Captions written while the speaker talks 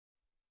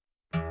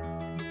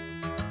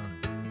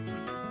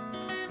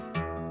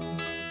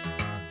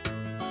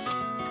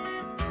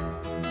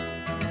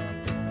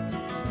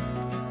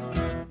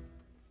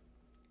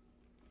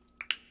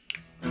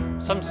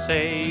Some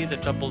say the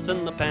trouble's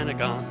in the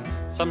Pentagon.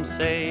 Some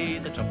say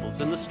the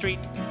trouble's in the street.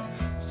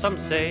 Some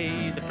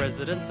say the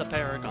president's a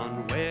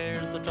paragon.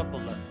 Where's the trouble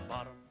at the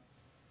bottom?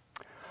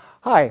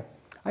 Hi,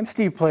 I'm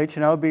Steve Pliech,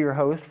 and I'll be your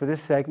host for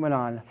this segment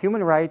on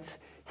human rights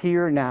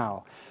here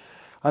now.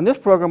 On this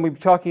program, we'll be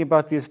talking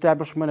about the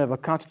establishment of a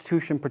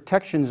Constitution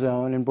protection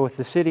zone in both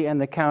the city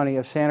and the county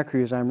of Santa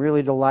Cruz. I'm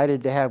really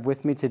delighted to have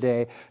with me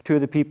today two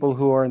of the people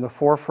who are in the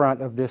forefront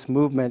of this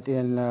movement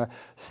in the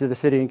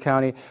city and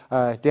county.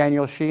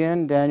 Daniel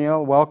Sheehan.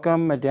 Daniel,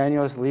 welcome.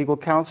 Daniel is legal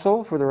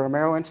counsel for the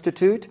Romero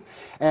Institute,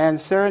 and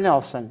Sara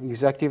Nelson,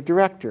 executive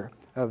director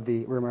of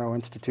the Romero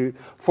Institute.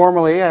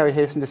 Formerly, I would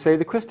hasten to say,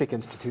 the Christic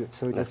Institute,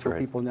 so just so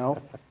people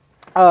know.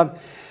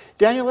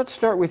 Daniel, let's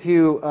start with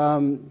you.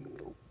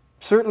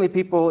 Certainly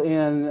people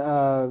in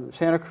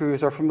Santa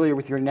Cruz are familiar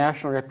with your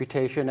national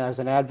reputation as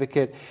an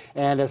advocate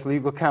and as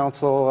legal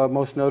counsel,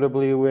 most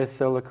notably with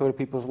the Lakota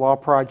People's Law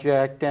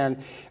Project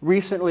and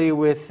recently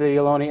with the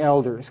Ohlone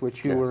Elders,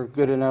 which you were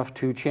good enough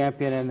to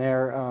champion in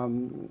their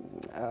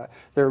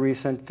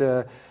recent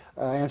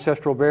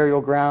ancestral burial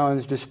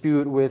grounds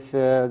dispute with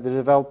the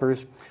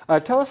developers.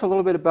 Tell us a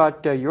little bit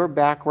about your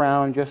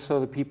background, just so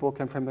that people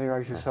can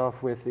familiarize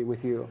yourself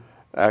with you.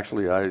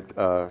 Actually,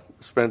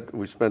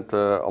 we spent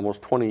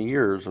almost 20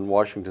 years in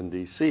Washington,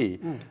 D.C.,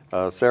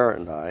 Sara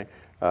and I,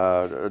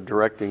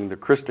 directing the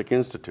Christic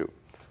Institute,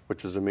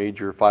 which is a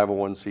major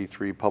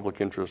 501c3 public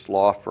interest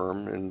law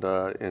firm and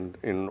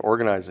in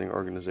organizing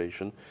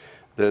organization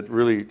that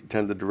really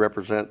tended to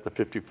represent the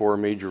 54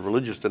 major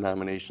religious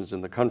denominations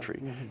in the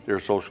country. Their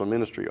social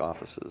ministry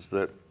offices.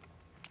 That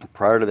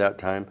prior to that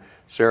time,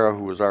 Sara,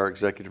 who was our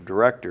executive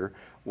director,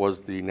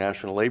 was the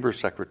National Labor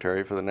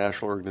Secretary for the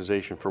National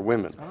Organization for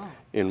Women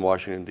in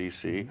Washington,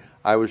 D.C.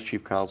 I was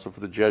chief counsel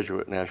for the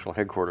Jesuit National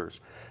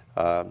Headquarters.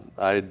 I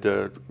had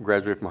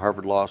graduated from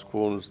Harvard Law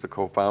School and was the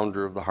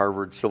co-founder of the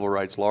Harvard Civil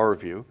Rights Law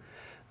Review,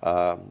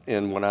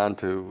 and went on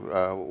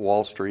to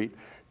Wall Street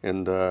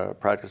and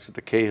practiced at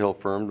the Cahill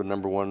firm, the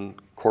 #1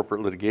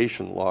 corporate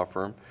litigation law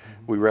firm.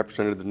 We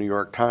represented the New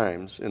York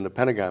Times in the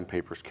Pentagon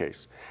Papers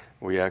case.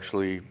 We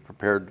actually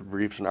prepared the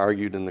briefs and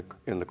argued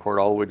in the court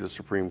all the way to the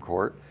Supreme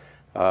Court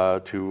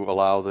to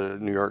allow the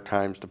New York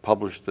Times to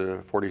publish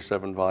the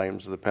 47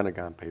 volumes of the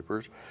Pentagon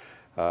Papers.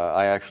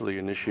 I actually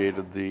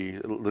initiated the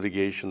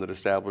litigation that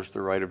established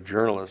the right of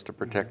journalists to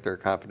protect their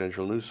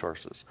confidential news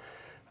sources.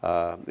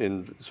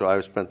 And so I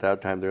spent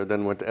that time there,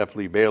 then went to F.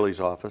 Lee Bailey's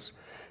office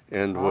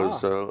and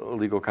was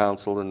legal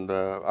counsel, and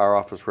our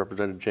office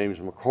represented James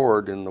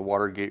McCord in the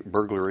Watergate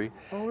burglary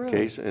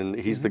case, and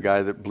he's the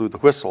guy that blew the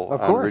whistle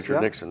on Richard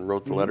Nixon,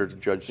 wrote the letter to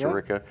Judge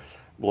Sirica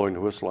blowing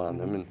the whistle on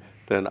them. And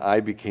then I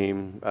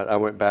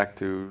went back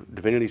to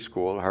Divinity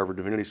School, Harvard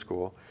Divinity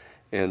School,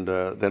 and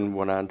then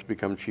went on to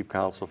become chief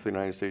counsel for the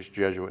United States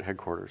Jesuit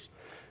Headquarters.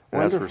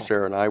 And that's where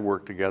Sara and I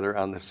worked together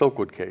on the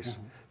Silkwood case.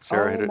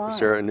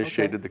 Sara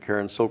initiated the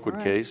Karen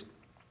Silkwood case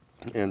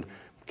and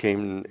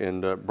came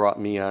and brought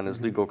me on as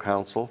legal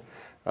counsel.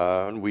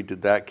 And we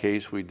did that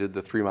case. We did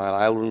the 3 Mile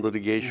Island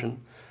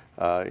litigation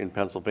in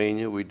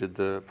Pennsylvania. We did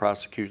the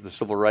prosecution, the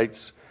civil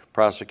rights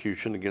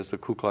prosecution against the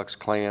Ku Klux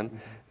Klan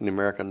and the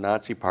American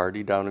Nazi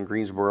Party down in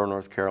Greensboro,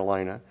 North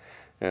Carolina.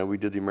 And we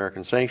did the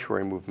American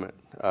Sanctuary Movement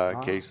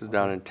cases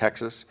down in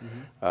Texas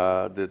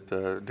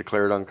that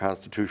declared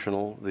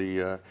unconstitutional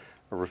the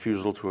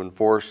refusal to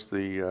enforce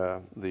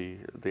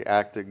the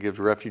act that gives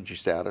refugee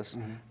status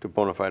to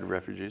bona fide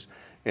refugees.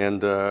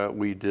 And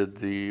we did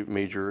the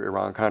major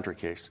Iran-Contra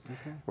case.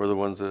 We're the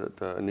ones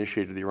that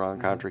initiated the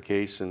Iran-Contra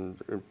case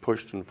and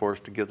pushed and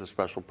forced to get the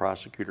special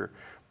prosecutor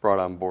brought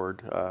on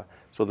board.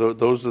 So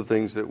those are the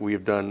things that we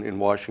have done in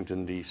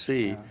Washington,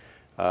 D.C.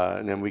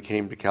 And then we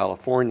came to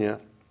California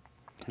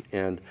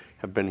and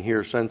have been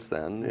here since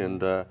then,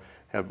 and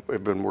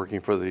have been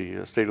working for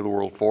the State of the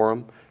World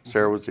Forum.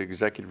 Sara was the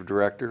executive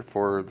director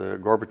for the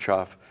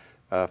Gorbachev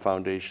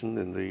Foundation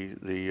and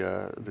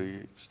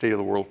the State of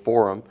the World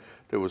Forum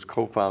that was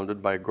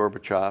co-founded by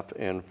Gorbachev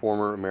and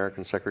former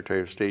American Secretary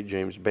of State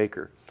James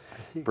Baker,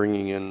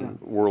 bringing in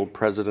world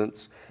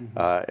presidents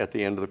at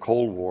the end of the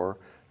Cold War,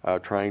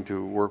 trying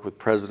to work with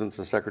presidents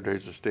and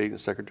secretaries of state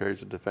and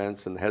secretaries of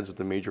defense and heads of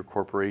the major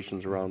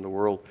corporations around the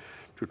world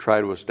to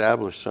try to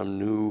establish some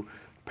new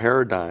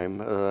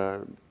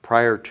paradigm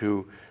prior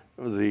to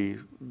the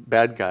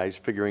bad guys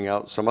figuring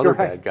out some other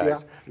bad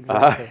guys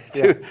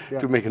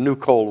to make a new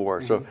Cold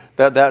War. So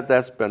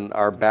that's been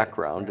our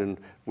background, and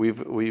we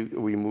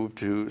moved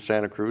to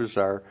Santa Cruz.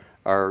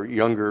 Our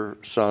younger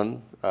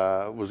son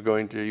was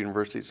going to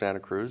University of Santa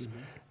Cruz,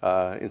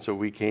 and so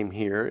we came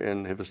here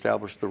and have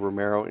established the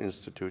Romero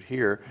Institute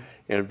here,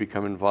 and have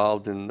become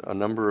involved in a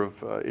number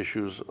of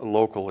issues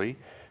locally,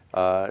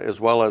 as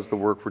well as the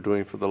work we're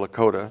doing for the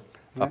Lakota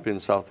up in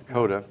South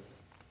Dakota.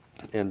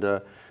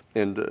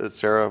 And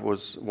Sara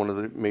was one of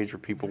the major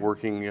people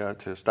working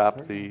to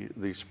stop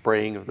the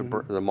spraying of the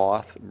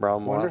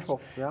brown moths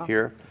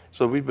here.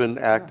 So we've been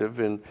active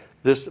in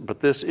this, but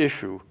this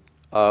issue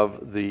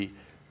of the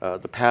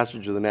the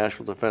passage of the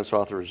National Defense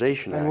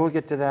Authorization Act. And we'll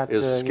get to that.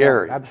 Is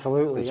scary. Yeah,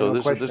 absolutely. And so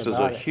no this is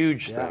a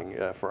huge yeah.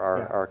 thing for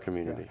our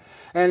community. Yeah.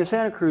 And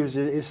Santa Cruz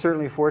is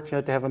certainly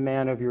fortunate to have a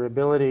man of your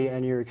ability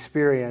and your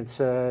experience,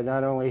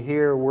 not only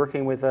here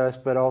working with us,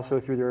 but also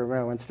through the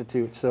Romero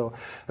Institute. So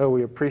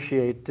we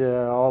appreciate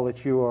all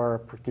that you are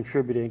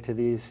contributing to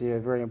these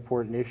very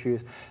important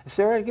issues.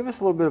 Sara, give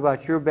us a little bit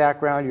about your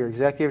background. You're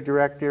executive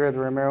director of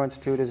the Romero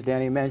Institute, as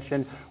Danny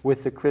mentioned,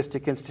 with the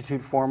Christic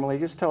Institute formerly.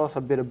 Just tell us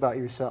a bit about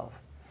yourself.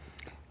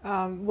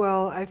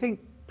 Well, I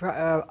think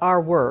our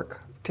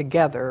work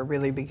together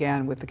really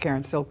began with the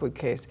Karen Silkwood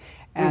case.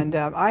 And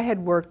I had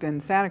worked in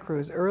Santa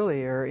Cruz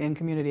earlier in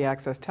community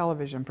access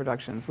television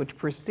productions, which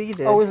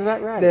preceded oh, is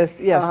that right? this.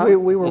 Yes, we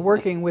were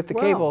working with the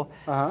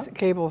Wow.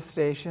 cable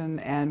station,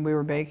 and we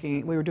were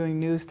doing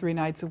news 3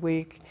 nights a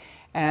week,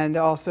 and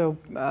also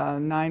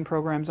 9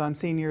 programs on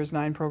seniors,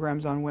 9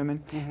 programs on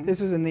women. This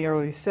was in the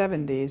early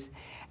 70s,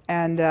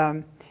 and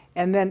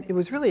then it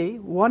was really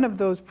one of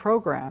those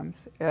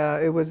programs.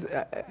 It was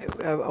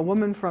a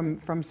woman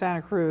from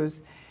Santa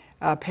Cruz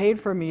paid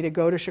for me to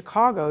go to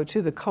Chicago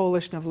to the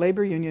Coalition of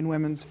Labor Union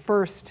Women's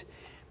first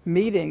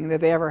meeting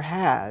that they ever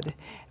had,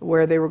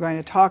 where they were going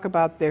to talk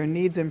about their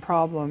needs and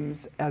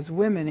problems as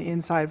women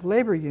inside of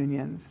labor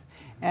unions.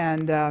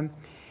 And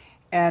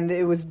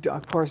it was,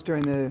 of course,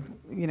 during the,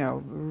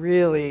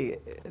 really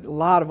a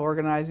lot of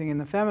organizing in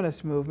the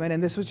feminist movement,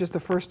 and this was just the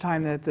first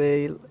time that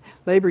the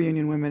labor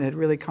union women had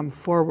really come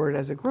forward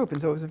as a group,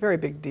 and so it was a very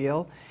big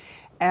deal.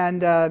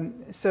 And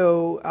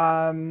so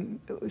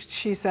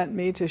she sent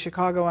me to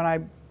Chicago, and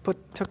I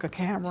took a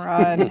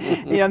camera, and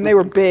and they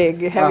were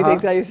big, heavy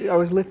things. I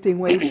was lifting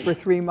weights for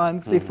 3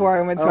 months before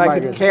I went, so I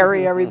could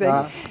carry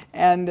everything.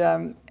 And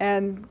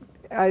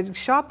I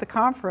shot the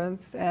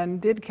conference and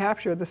did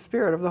capture the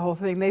spirit of the whole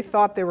thing. They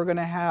thought they were going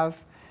to have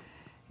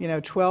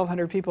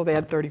 1,200 people. They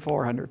had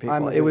 3,400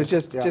 people. It was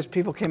just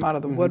people came out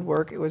of the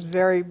woodwork. It was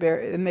very,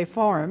 very, and they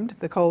formed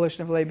the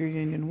Coalition of Labor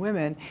Union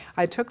Women.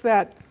 I took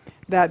that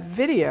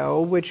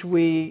video,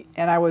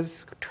 and I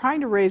was trying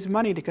to raise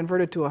money to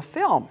convert it to a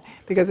film,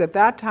 because at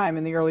that time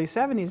in the early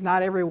 70s,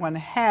 not everyone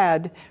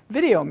had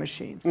video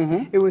machines.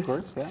 It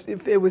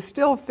was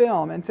still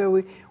film, and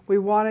so we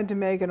wanted to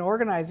make an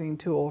organizing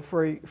tool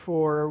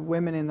for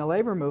women in the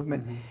labor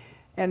movement.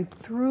 And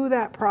through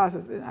that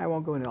process, and I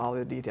won't go into all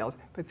the details,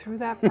 but through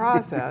that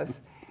process,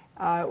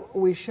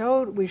 we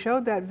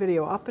showed that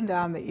video up and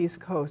down the East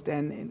Coast,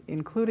 and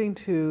including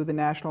to the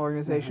National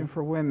Organization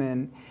for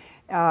Women,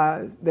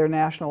 their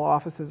national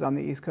offices on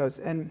the East Coast.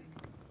 And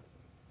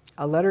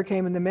a letter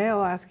came in the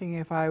mail asking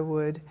if I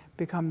would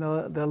become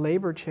the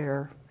labor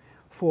chair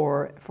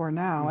for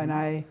now, and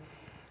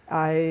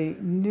I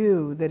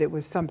knew that it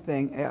was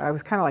something. I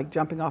was kind of like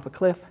jumping off a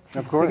cliff.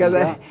 Of course,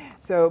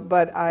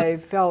 but I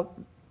felt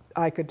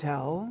I could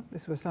tell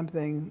this was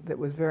something that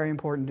was very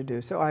important to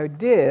do. So I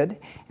did,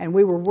 and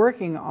we were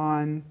working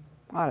on,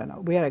 I don't know,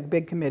 we had a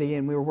big committee,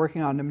 and we were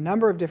working on a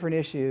number of different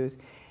issues.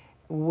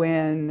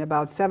 When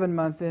about 7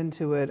 months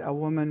into it, a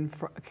woman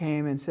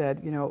came and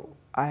said,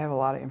 I have a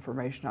lot of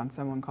information on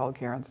someone called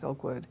Karen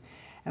Silkwood,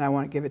 and I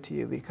want to give it to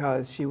you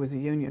because she was a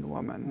union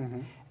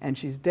woman, and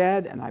she's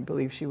dead, and I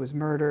believe she was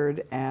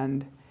murdered,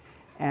 and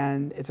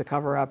it's a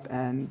cover-up,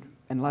 and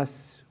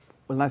unless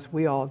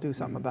we all do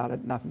something about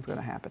it, nothing's going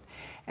to happen.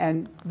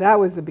 And that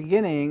was the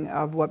beginning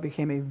of what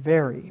became a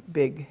very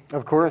big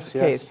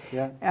case.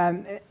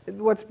 And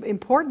what's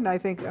important, I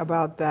think,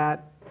 about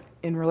that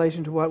in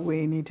relation to what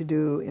we need to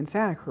do in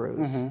Santa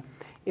Cruz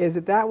is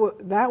that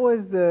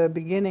was the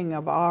beginning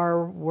of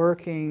our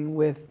working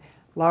with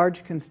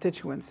large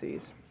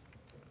constituencies.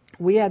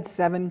 We had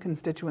 7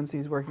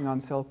 constituencies working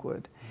on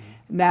Silkwood,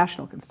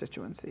 national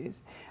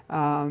constituencies.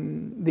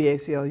 The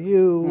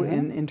ACLU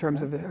in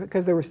terms of,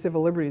 because there were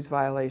civil liberties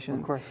violations.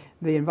 Of course.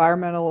 The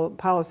Environmental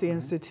Policy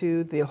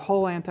Institute, the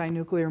whole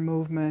anti-nuclear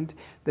movement,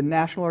 the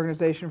National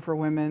Organization for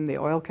Women, the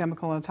Oil,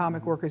 Chemical, and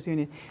Atomic Workers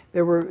Union.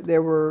 There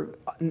were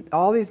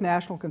all these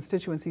national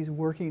constituencies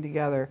working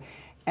together,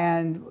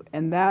 and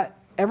that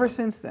ever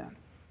since then,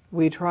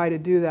 we try to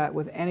do that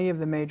with any of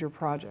the major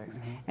projects.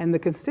 And the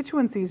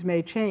constituencies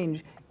may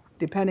change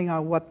depending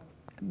on what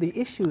the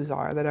issues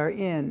are that are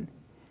in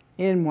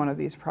one of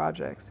these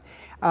projects.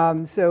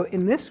 So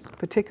in this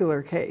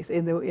particular case,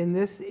 in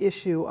this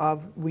issue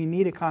of we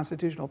need a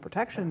constitutional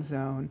protection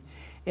zone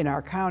in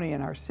our county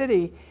and our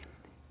city,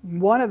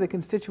 one of the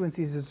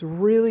constituencies that's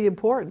really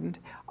important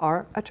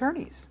are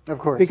attorneys. Of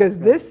course. Because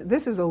this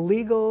is a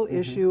legal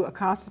issue, a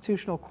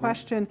constitutional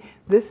question.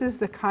 This is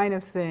the kind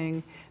of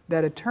thing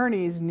that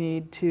attorneys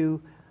need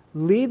to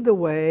lead the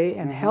way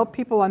and help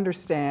people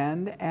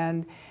understand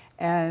and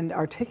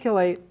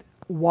articulate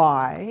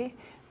why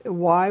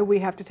we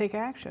have to take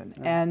action.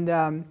 And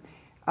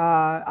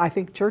I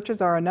think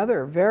churches are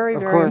another very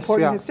important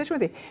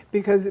constituency,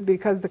 because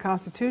the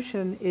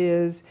Constitution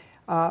is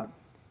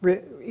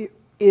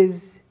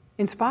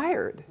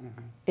inspired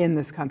in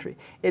this country.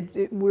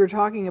 We're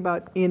talking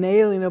about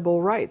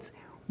inalienable rights,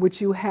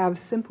 which you have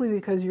simply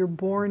because you're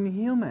born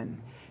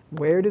human.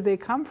 Where do they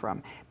come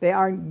from? They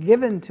aren't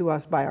given to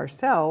us by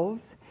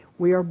ourselves.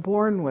 We are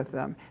born with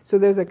them. So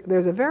there's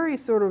a very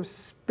sort of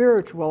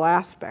spiritual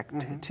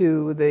aspect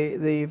to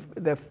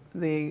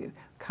the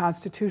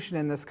Constitution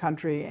in this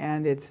country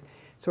and its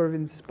sort of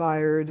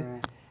inspired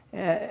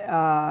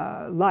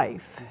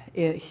life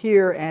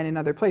here and in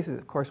other places.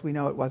 Of course, we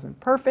know it wasn't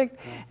perfect,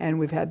 and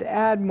we've had to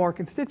add more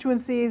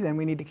constituencies, and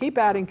we need to keep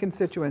adding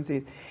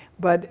constituencies.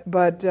 But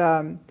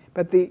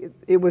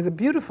it was a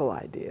beautiful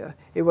idea.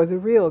 It was a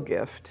real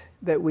gift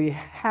that we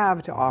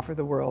have to offer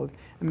the world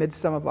amidst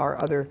some of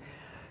our other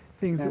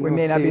things that we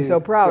may not be so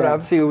proud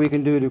of. See what we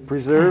can do to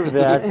preserve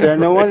that.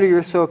 No wonder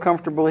you're so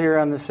comfortable here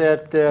on the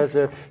set as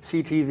a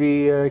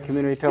CTV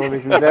community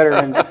television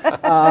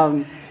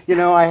veteran. You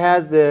know, I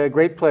had the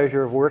great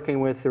pleasure of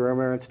working with the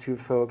Romero Institute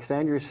folks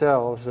and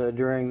yourselves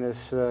during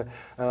this, the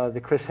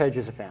Chris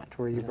Hedges event,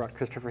 where you brought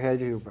Christopher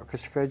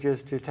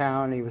Hedges to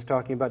town. He was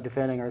talking about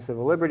defending our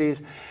civil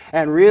liberties,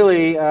 and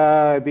really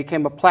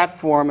became a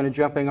platform and a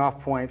jumping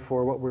off point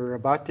for what we're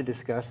about to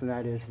discuss, and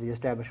that is the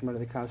establishment of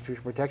the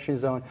Constitutional Protection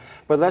Zone.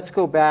 But let's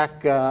go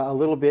back a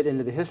little bit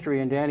into the history,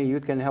 and Danny, you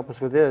can help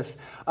us with this.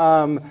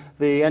 The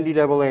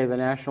NDAA, the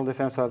National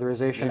Defense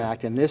Authorization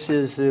Act, and this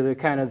is the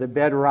kind of the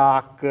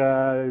bedrock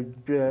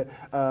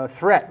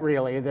threat,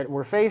 really, that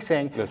we're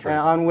facing. That's right.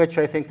 On which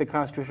I think the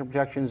Constitutional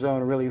Protection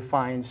Zone really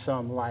finds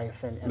some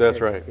life. And That's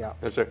right. Yeah.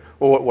 That's right.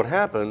 Well, what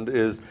happened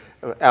is,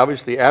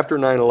 obviously, after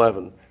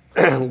 9/11,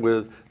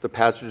 with the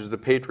passage of the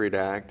Patriot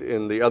Act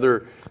and the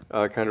other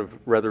kind of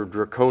rather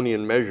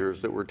draconian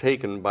measures that were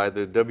taken by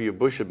the W.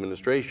 Bush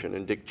administration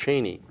and Dick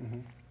Cheney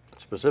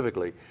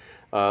specifically,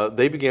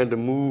 they began to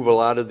move a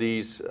lot of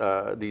these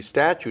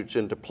statutes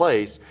into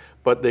place,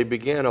 but they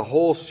began a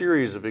whole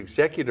series of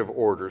executive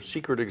orders,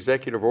 secret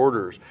executive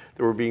orders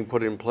that were being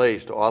put in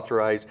place to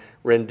authorize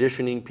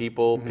renditioning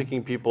people,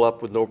 picking people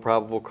up with no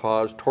probable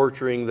cause,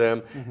 torturing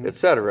them,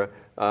 etc.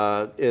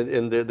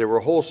 And there were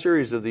a whole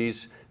series of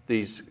these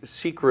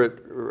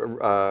secret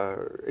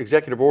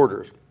executive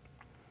orders.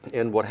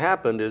 And what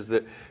happened is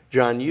that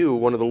John Yoo,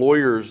 one of the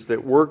lawyers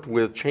that worked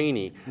with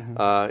Cheney,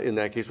 in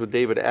that case with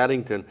David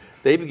Addington,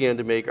 they began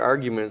to make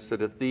arguments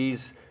that if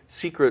these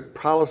secret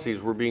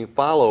policies were being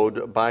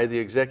followed by the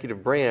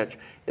executive branch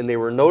and they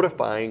were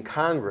notifying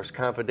Congress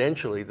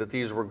confidentially that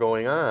these were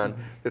going on,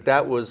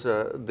 that was,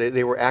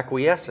 they were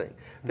acquiescing,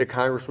 that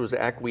Congress was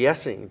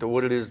acquiescing to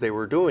what it is they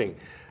were doing.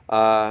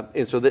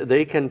 And so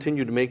they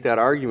continued to make that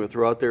argument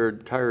throughout their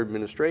entire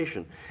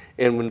administration.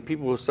 And when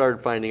people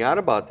started finding out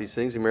about these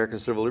things, the American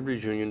Civil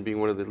Liberties Union being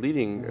one of the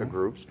leading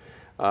groups,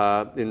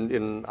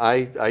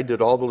 I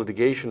did all the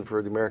litigation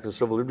for the American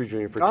Civil Liberties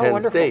Union for 10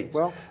 wonderful. states.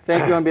 Well,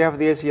 thank you on behalf of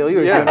the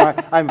ACLU.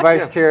 Yeah. I'm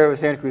vice chair of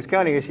Santa Cruz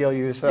County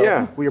ACLU,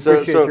 so we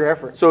appreciate your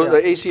efforts. So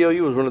the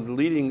ACLU was one of the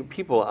leading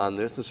people on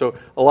this, and so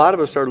a lot of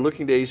us started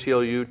looking to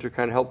ACLU to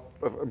kind of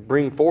help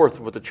bring forth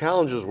what the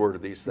challenges were to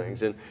these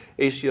things. And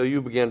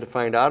ACLU began to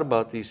find out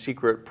about these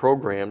secret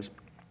programs,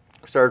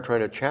 started trying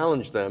to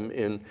challenge them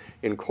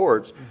in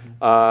courts.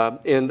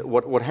 And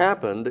what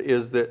happened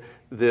is that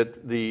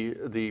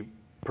the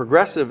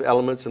progressive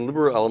elements and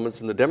liberal elements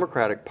in the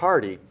Democratic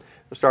Party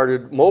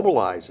started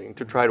mobilizing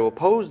to try to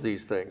oppose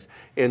these things.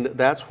 And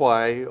that's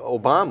why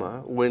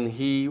Obama, when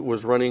he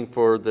was running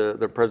for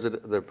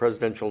the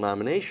presidential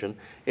nomination,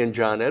 and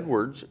John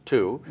Edwards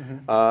too,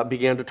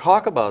 began to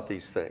talk about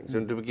these things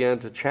and began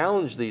to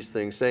challenge these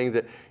things, saying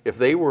that if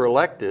they were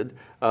elected,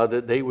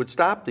 that they would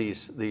stop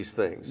these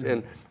things.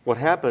 And what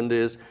happened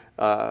is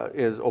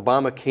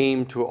Obama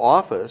came to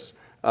office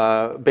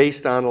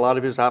based on a lot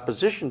of his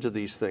opposition to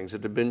these things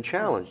that had been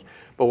challenged.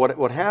 But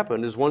what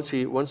happened is once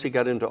he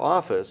got into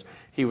office,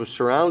 he was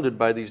surrounded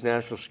by these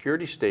national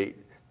security state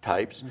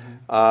types,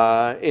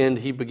 and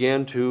he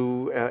began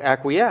to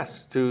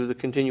acquiesce to the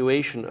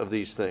continuation of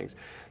these things.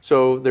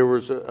 So there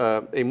was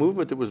a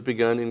movement that was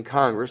begun in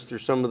Congress through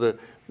some of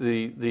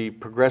the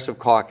Progressive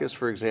Caucus,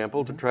 for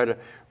example, to try to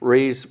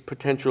raise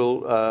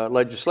potential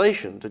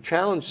legislation to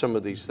challenge some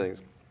of these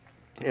things.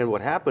 And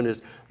what happened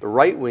is the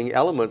right-wing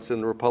elements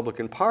in the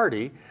Republican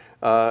Party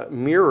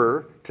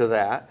mirror to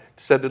that,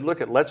 said that,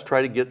 look, let's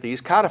try to get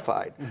these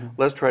codified.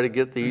 Let's try to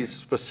get these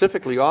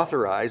specifically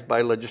authorized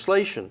by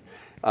legislation,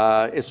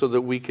 and so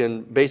that we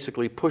can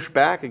basically push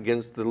back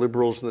against the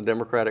liberals in the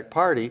Democratic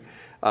Party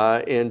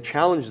and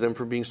challenge them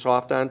for being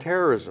soft on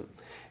terrorism.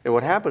 And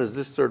what happened is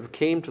this sort of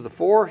came to the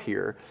fore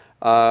here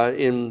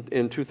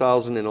in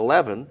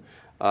 2011.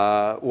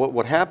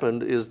 What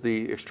happened is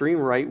the extreme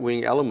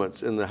right-wing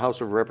elements in the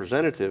House of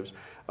Representatives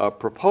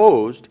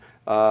proposed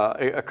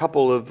a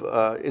couple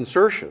of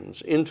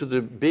insertions into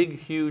the big,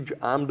 huge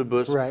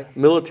omnibus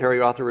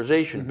military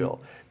authorization bill.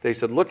 They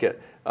said, look,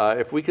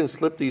 if we can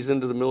slip these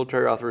into the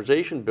military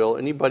authorization bill,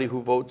 anybody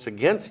who votes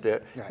against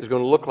it is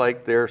going to look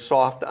like they're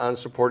soft on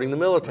supporting the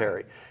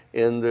military.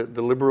 And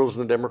the liberals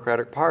in the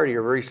Democratic Party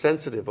are very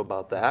sensitive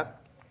about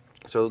that.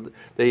 So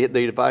they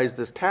devised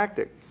this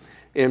tactic.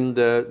 And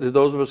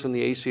those of us in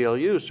the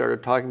ACLU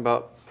started talking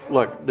about,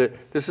 look,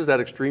 this is that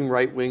extreme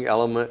right-wing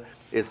element.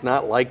 it's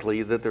not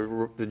likely that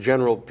the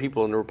general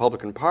people in the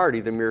Republican Party,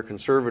 the mere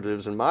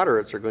conservatives and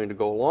moderates, are going to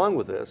go along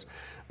with this.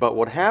 But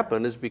what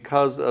happened is,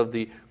 because of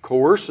the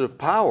coercive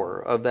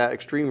power of that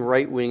extreme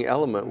right-wing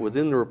element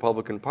within the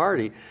Republican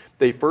Party,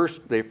 they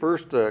first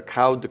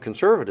cowed the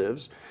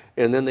conservatives,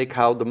 and then they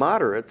cowed the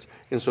moderates,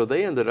 and so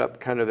they ended up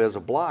kind of as a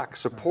block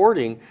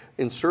supporting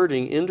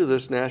inserting into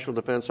this National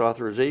Defense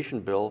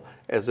Authorization Bill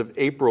as of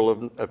April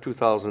of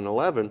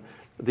 2011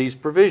 these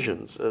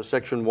provisions,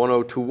 Section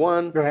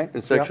 1021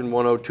 and Section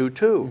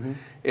 1022.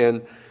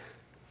 And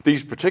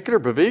these particular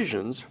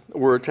provisions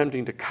were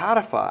attempting to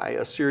codify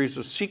a series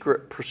of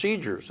secret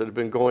procedures that had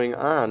been going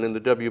on in the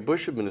W.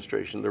 Bush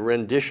administration, the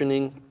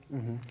renditioning,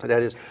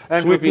 that is,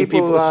 and sweeping for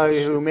people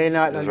who may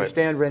not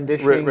understand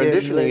renditioning,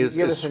 renditioning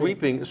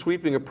is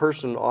sweeping a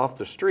person off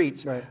the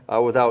streets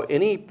without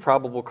any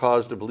probable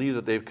cause to believe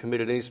that they've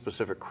committed any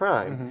specific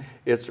crime.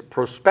 It's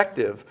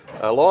prospective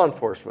law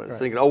enforcement. It's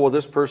thinking, oh, well,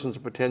 this person's a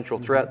potential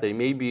threat. They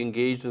may be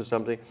engaged in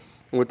something.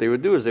 And what they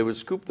would do is they would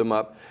scoop them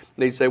up,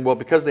 and they'd say, well,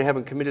 because they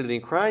haven't committed any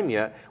crime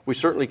yet, we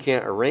certainly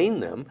can't arraign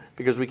them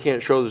because we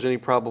can't show there's any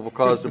probable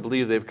cause to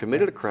believe they've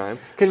committed a crime.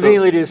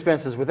 Conveniently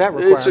dispenses with that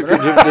requirement.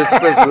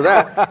 Dispenses with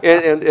that.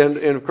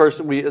 And of course,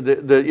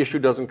 the issue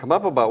doesn't come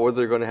up about whether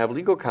they're going to have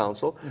legal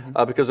counsel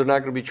because they're not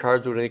going to be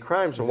charged with any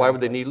crime, so why would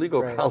they need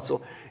legal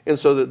counsel? And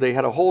so that they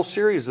had a whole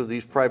series of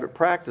these private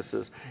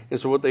practices. And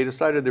so what they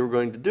decided they were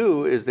going to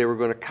do is they were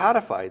going to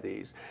codify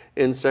these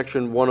in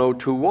Section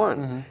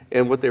 1021.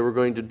 And what they were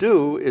going to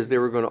do is they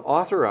were going to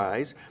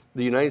authorize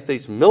the United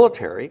States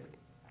military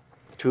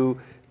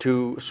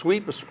to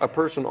sweep a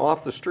person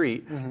off the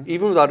street,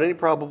 even without any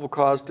probable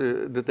cause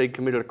that they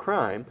committed a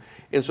crime.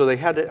 And so they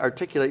had to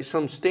articulate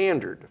some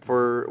standard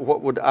for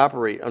what would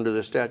operate under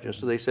this statute.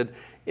 So they said,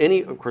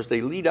 of course,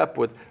 they lead up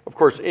with, of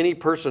course, any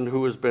person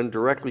who has been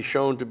directly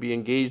shown to be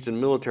engaged in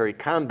military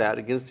combat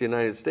against the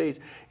United States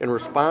and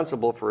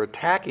responsible for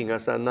attacking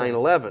us on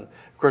 9/11.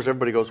 Of course,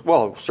 everybody goes,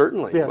 well,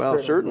 certainly,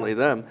 certainly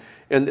them.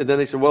 And then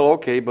they said, well,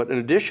 okay, but in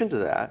addition to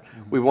that,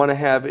 we want to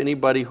have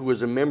anybody who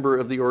is a member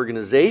of the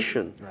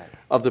organization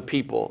of the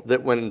people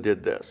that went and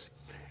did this.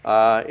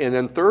 And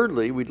then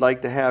thirdly, we'd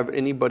like to have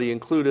anybody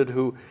included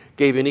who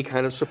gave any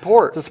kind of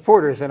support. The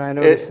supporters, and I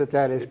noticed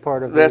that is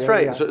part of that's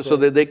right. So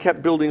they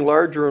kept building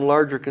larger and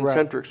larger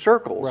concentric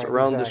circles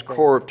around this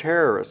core of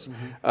terrorists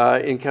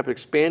and kept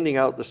expanding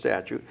out the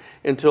statute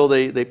until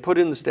they put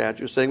in the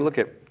statute saying, look,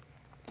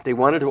 they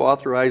wanted to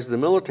authorize the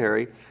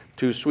military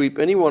to sweep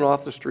anyone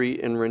off the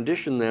street and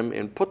rendition them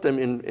and put them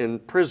in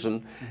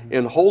prison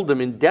and hold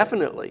them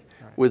indefinitely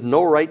with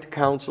no right to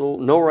counsel,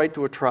 no right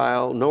to a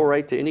trial, no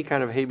right to any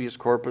kind of habeas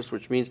corpus,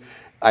 which means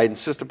I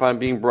insist upon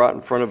being brought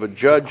in front of a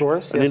judge,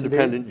 an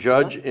independent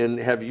judge, and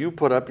have you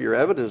put up your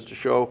evidence to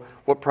show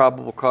what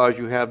probable cause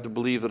you have to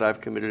believe that I've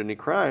committed any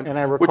crime. And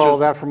I recall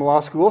that from law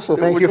school, so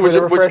thank you for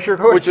the refresher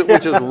course.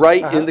 Which is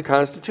right in the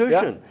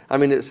Constitution. I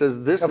mean, it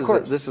says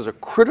this is a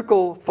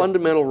critical,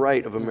 fundamental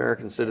right of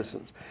American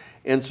citizens.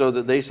 And so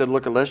that they said,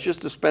 look, let's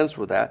just dispense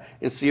with that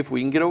and see if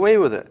we can get away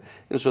with it.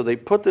 And so they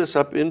put this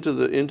up into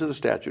the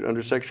statute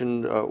under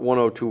Section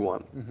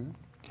 1021.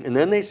 And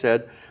then they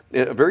said,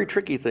 a very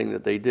tricky thing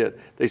that they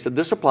did, they said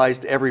this applies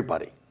to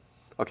everybody.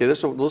 Okay,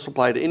 this will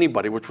apply to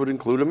anybody, which would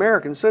include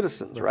American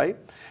citizens, right?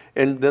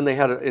 And then they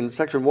had, in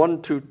Section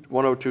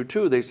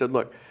 1022, they said,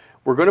 look,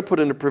 we're going to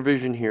put in a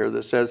provision here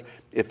that says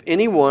if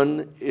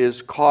anyone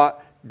is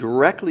caught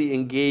directly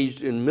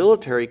engaged in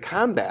military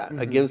combat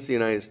against the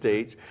United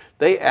States,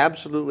 they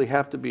absolutely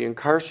have to be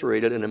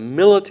incarcerated in a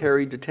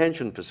military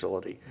detention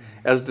facility,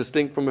 as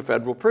distinct from a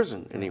federal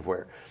prison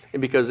anywhere.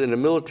 And because in a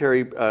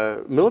military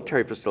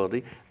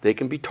facility, they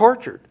can be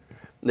tortured.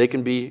 They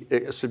can be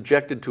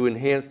subjected to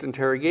enhanced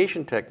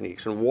interrogation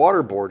techniques and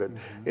waterboarded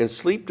and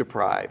sleep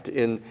deprived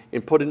and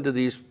put into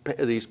these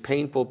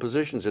painful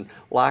positions and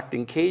locked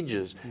in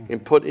cages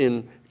and put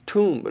in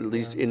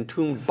these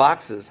entombed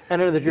boxes.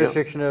 And under the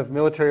jurisdiction of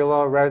military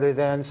law rather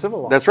than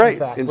civil law. That's right. In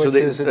fact, and so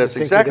that's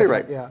exactly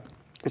right.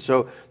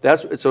 So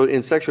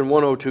in Section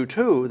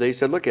 1022, they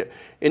said, look,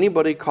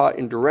 anybody caught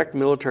in direct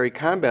military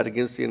combat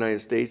against the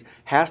United States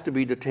has to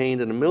be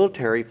detained in a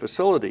military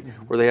facility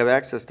where they have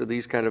access to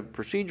these kind of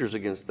procedures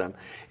against them.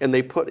 And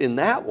they put in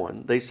that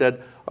one, they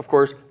said, of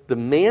course, the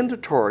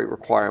mandatory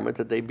requirement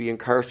that they be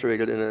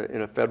incarcerated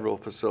in a federal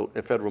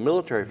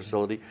military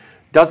facility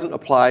doesn't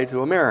apply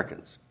to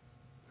Americans.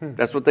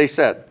 That's what they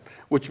said,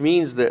 which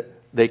means that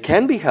they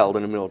can be held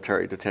in a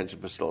military detention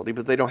facility,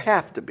 but they don't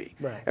have to be.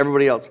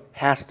 Everybody else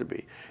has to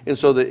be. And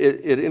so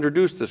it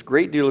introduced this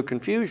great deal of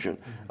confusion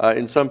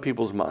in some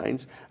people's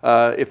minds.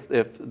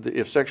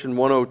 If Section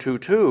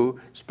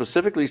 1022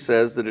 specifically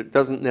says that it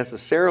doesn't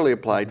necessarily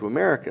apply to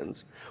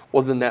Americans,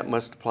 well, then that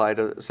must apply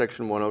to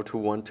Section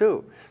 1021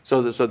 too,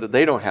 so that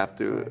they don't have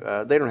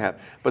to.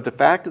 But the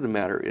fact of the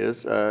matter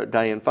is,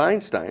 Dianne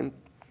Feinstein,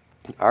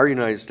 our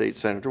United States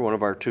Senator, one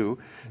of our two,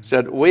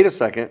 said, wait a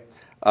second,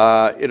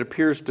 it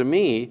appears to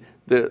me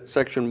that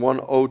Section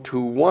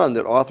 1021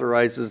 that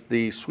authorizes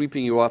the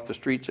sweeping you off the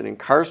streets and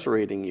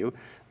incarcerating you,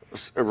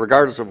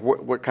 regardless of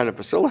what kind of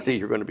facility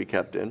you're going to be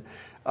kept in,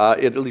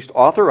 It at least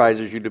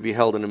authorizes you to be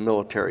held in a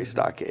military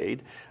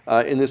stockade,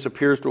 and this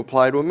appears to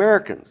apply to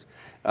Americans.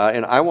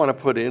 And I want to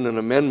put in an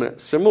amendment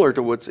similar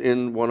to what's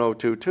in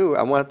 1022.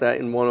 I want that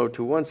in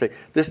 1021 say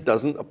this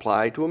doesn't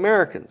apply to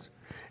Americans.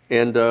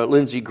 And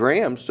Lindsey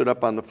Graham stood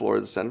up on the floor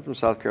of the Senate from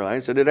South Carolina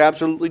and said it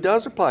absolutely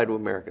does apply to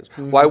Americans.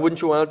 Why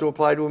wouldn't you want it to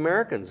apply to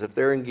Americans if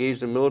they're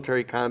engaged in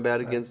military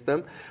combat against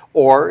them,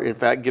 or in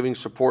fact giving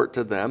support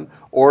to them,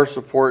 or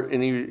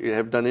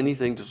have done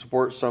anything to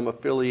support some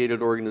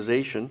affiliated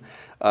organization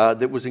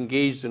that was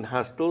engaged in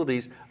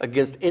hostilities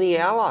against any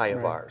ally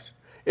of ours?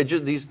 It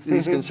just,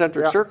 these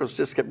concentric circles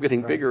just kept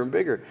getting bigger and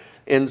bigger.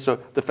 And so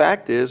the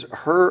fact is,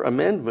 her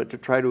amendment to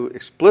try to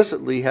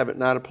explicitly have it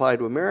not apply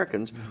to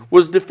Americans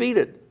was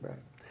defeated.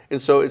 And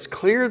so it's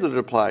clear that it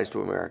applies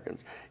to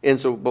Americans. And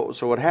so,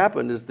 so what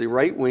happened is the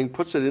right wing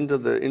puts it into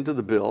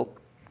the bill.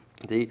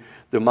 The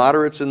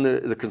moderates and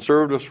the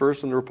conservatives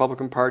first and the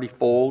Republican Party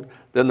fold,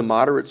 then the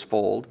moderates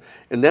fold.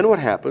 And then what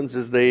happens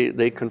is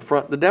they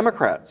confront the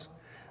Democrats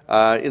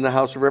in the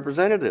House of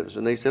Representatives.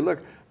 And they say,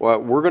 look, well,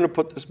 we're going to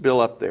put this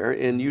bill up there,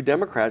 and you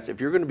Democrats,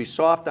 if you're going to be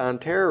soft on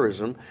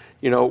terrorism,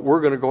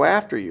 we're going to go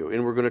after you,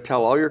 and we're going to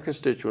tell all your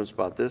constituents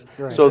about this.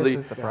 Right. So this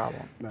is the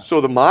problem. So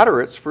the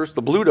moderates, first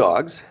the blue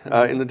dogs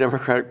in the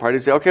Democratic Party,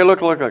 say, okay,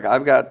 look,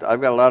 I've got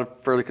a lot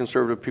of fairly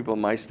conservative people in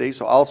my state,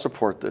 so I'll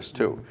support this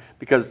too,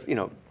 because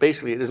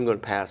basically it isn't going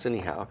to pass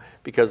anyhow,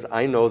 because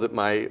I know that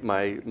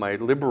my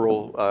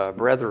liberal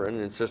brethren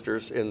and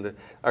sisters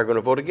are going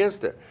to vote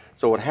against it.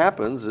 So what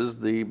happens is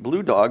the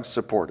blue dogs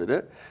supported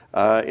it.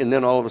 And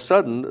then all of a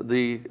sudden,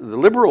 the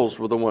liberals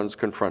were the ones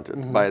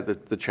confronted by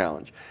the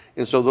challenge.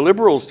 And so the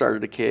liberals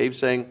started to cave,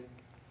 saying,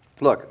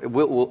 look,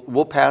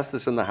 we'll pass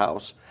this in the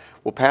House.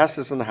 We'll pass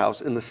this in the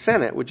House. In the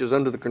Senate, which is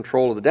under the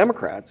control of the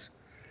Democrats,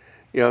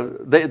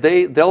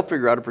 they'll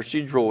figure out a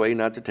procedural way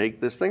not to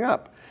take this thing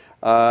up.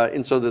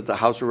 And so that the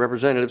House of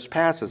Representatives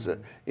passes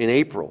it in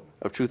April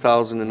of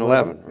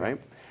 2011, right?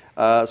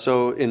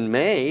 So in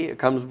May, it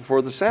comes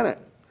before the Senate.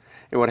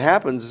 And what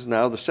happens is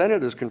now the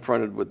Senate is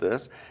confronted with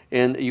this,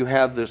 and you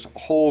have this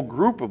whole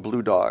group of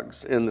blue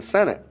dogs in the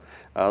Senate.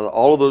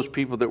 All of those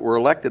people that were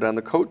elected on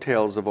the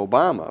coattails of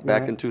Obama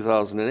back in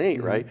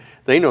 2008, right?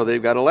 They know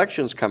they've got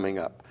elections coming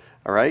up,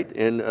 all right?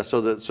 And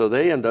so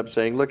they end up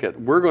saying, look,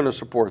 we're going to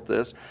support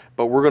this,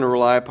 but we're going to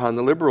rely upon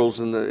the liberals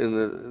in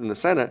the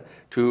Senate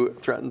to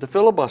threaten to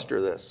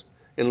filibuster this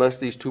unless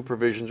these two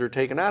provisions are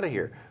taken out of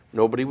here.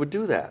 Nobody would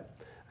do that.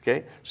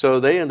 Okay,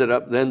 so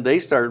then they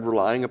started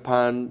relying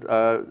upon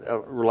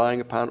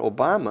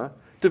Obama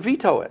to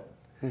veto it.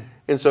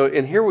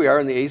 And here we are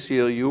in the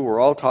ACLU,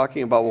 we're all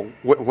talking about,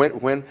 well,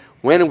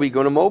 when are we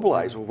going to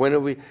mobilize? When are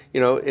we,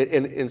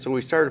 and so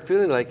we started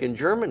feeling like in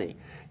Germany,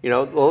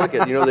 look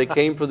at, they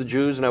came for the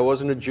Jews and I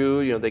wasn't a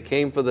Jew, they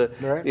came for the,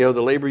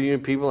 the labor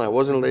union people and I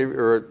wasn't a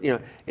labor,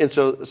 and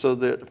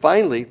so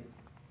finally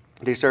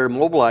they started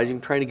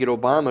mobilizing, trying to get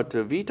Obama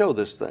to veto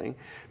this thing.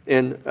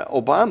 And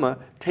Obama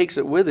takes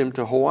it with him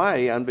to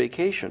Hawaii on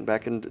vacation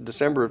back in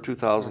December of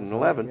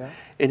 2011,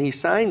 and he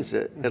signs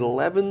it at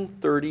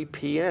 11:30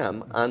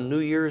 p.m. on New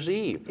Year's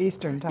Eve.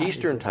 Eastern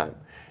time.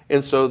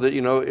 And so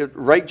that,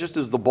 right just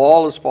as the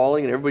ball is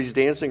falling and everybody's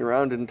dancing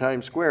around in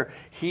Times Square,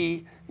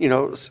 he,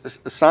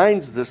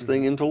 signs this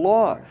thing into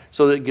law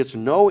so that it gets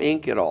no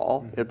ink at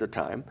all at the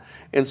time.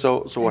 And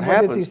so what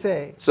happens? What does he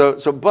say?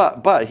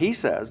 But he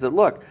says that,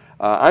 look,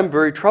 I'm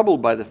very troubled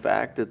by the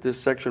fact that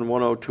this section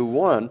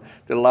 1021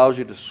 that allows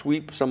you to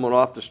sweep someone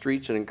off the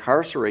streets and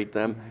incarcerate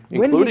them,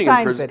 including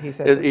in prison. He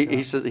says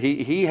he says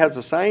he has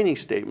a signing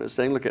statement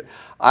saying, look,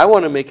 I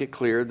want to make it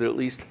clear that at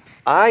least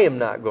I am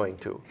not going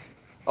to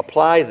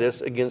apply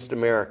this against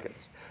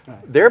Americans,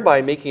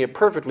 thereby making it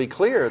perfectly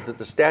clear that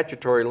the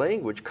statutory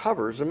language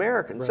covers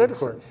American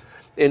citizens.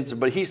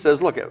 But he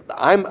says, look,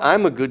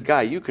 I'm a good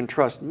guy. You can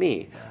trust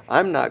me.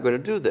 I'm not going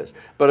to do this.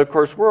 But of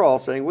course, we're all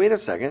saying, wait a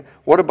second.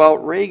 What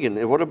about Reagan?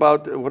 And what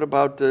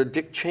about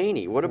Dick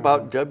Cheney? What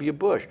about W.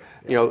 Bush?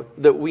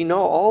 That we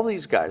know all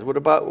these guys. What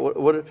about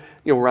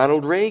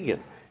Ronald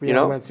Reagan?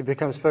 Once it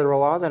becomes federal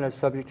law, then it's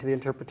subject to the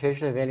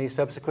interpretation of any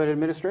subsequent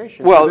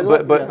administration. Well,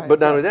 but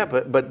not only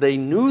that, but they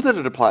knew that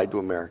it applied to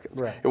Americans.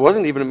 Right. It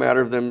wasn't even a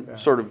matter of them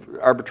sort of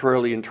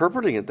arbitrarily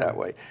interpreting it that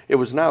way. It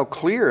was now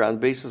clear on the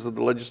basis of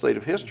the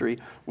legislative history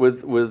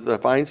with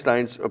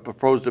Feinstein's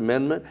proposed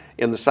amendment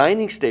and the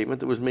signing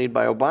statement that was made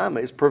by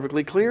Obama. It's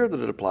perfectly clear that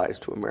it applies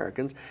to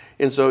Americans.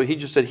 And so he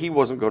just said he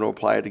wasn't going to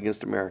apply it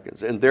against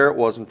Americans. And there it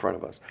was in front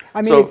of us.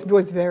 I mean, it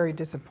was very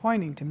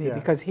disappointing to me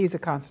because he's a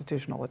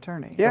constitutional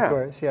attorney. Yeah. Of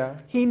course, yeah.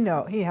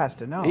 He has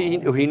to know. He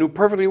knew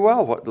perfectly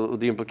well what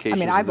the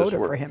implications of this were. I voted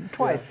for him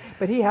twice,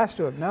 but he has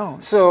to have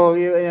known. So,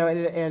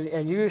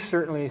 and you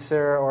certainly,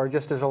 Sarah, are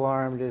just as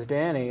alarmed as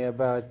Danny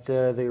about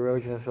the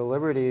erosion of civil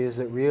liberties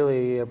that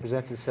really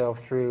presents itself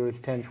through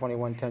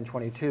 1021,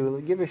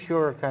 1022. Give us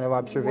your kind of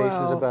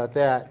observations about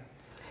that.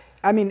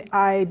 I mean,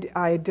 I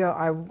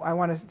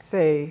want to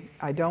say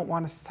I don't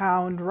want to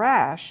sound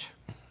rash,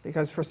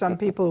 because for some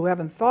people who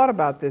haven't thought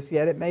about this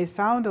yet, it may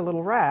sound a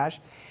little rash,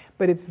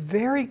 but it's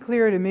very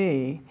clear to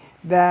me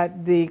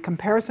that the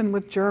comparison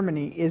with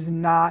Germany is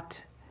not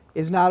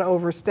is not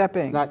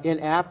overstepping. It's not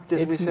inapt,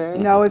 as we say?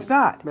 No, it's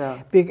not.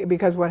 Yeah.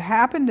 Because what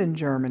happened in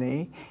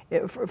Germany,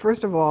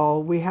 first of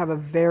all, we have a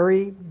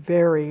very,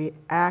 very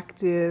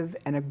active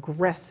and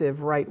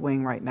aggressive right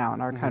wing right now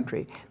in our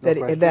country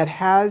that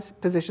has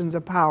positions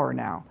of power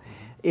now.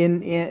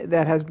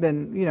 That has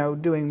been,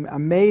 doing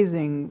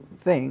amazing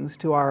things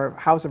to our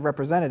House of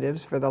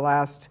Representatives for the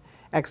last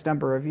X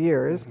number of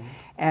years.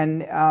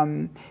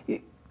 And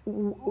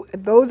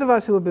those of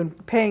us who have been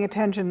paying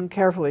attention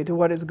carefully to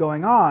what is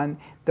going on,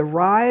 the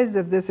rise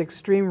of this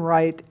extreme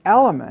right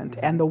element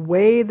and the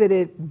way that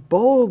it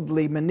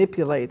boldly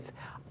manipulates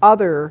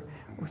other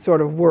sort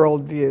of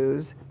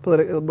worldviews,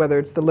 whether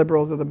it's the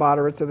liberals or the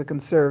moderates or the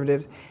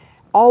conservatives,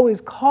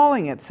 always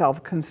calling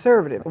itself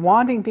conservative,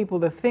 wanting people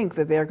to think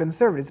that they are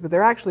conservatives, but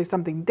they're actually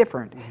something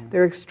different.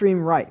 They're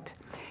extreme right.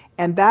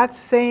 And that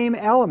same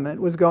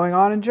element was going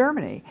on in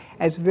Germany.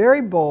 It's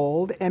very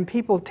bold, and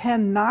people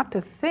tend not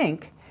to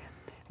think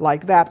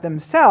like that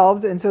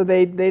themselves, and so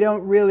they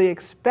don't really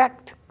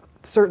expect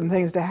certain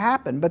things to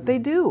happen, but they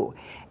do.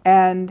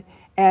 And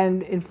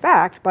in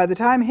fact, by the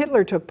time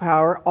Hitler took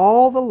power,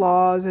 all the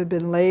laws had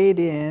been laid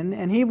in,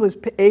 and he was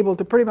able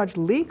to pretty much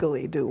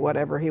legally do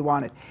whatever he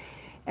wanted.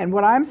 And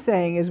what I'm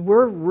saying is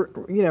we're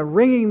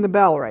ringing the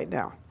bell right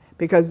now,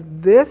 because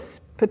this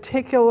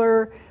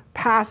particular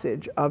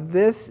passage of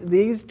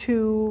these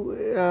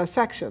two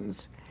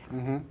sections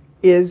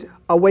is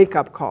a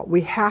wake-up call.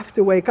 We have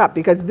to wake up,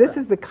 because this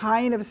is the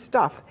kind of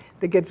stuff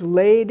that gets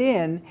laid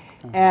in,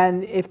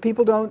 and if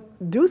people don't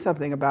do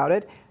something about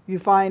it, you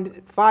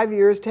find 5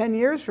 years, 10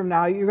 years from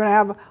now, you're going to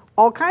have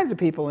all kinds of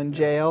people in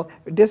jail,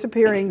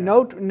 disappearing,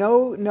 no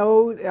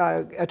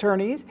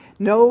attorneys,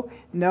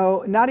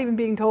 not even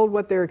being told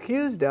what they're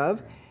accused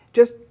of,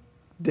 just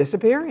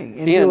disappearing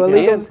into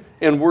illegal.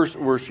 And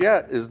worse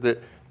yet is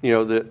that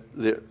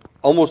that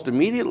almost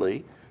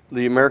immediately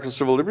the American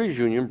Civil Liberties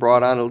Union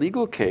brought on a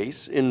legal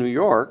case in New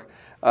York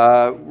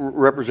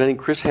representing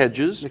Chris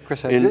Hedges,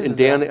 and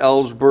Dan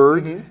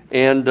Ellsberg,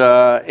 and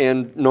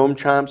Noam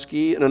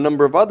Chomsky, and a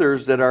number of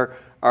others that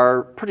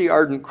are pretty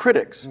ardent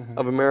critics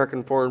of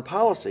American foreign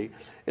policy.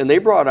 And they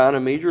brought on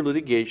a major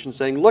litigation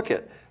saying, look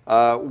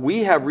we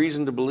have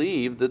reason to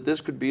believe that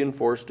this could be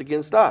enforced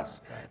against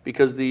us,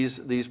 because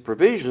these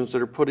provisions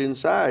that are put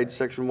inside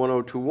Section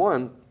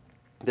 1021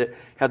 that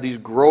have these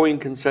growing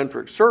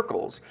concentric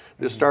circles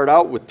that start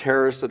out with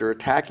terrorists that are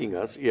attacking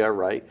us,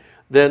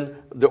 then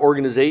the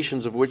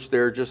organizations of which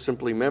they're just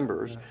simply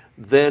members,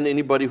 then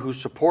anybody who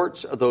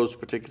supports those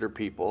particular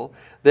people,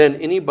 then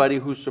anybody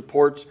who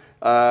supports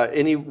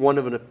any one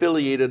of an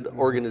affiliated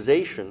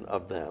organization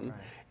of them,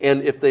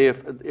 and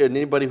and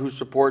anybody who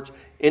supports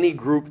any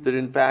group that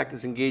in fact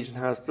is engaged in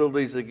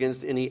hostilities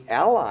against any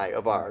ally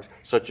of ours,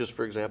 such as,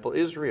 for example,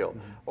 Israel,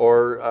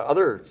 or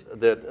others,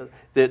 that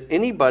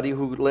anybody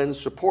who lends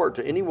support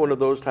to any one of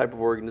those type of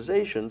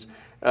organizations,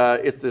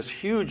 it's this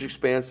huge,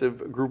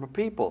 expansive group of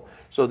people.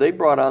 So they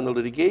brought on the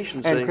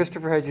litigation saying... And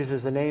Christopher Hedges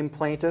is a named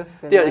plaintiff?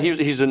 Yeah,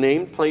 he's a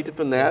named plaintiff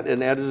in that,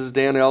 and that is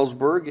Dan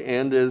Ellsberg,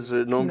 and is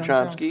Noam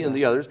Chomsky, and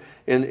the others.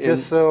 And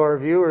just so our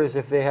viewers,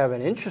 if they have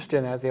an interest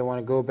in that, they want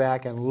to go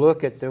back and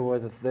look at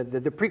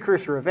the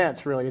precursor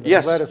events, really,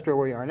 that led us to where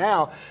we are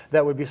now,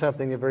 that would be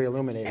something that very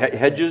illuminating.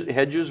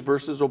 Hedges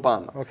versus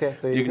Obama. Okay,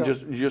 there you go.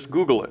 You just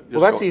Google it.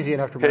 Well, that's easy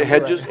enough to remember.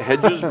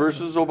 Hedges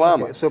versus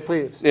Obama. Okay, so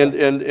please.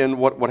 And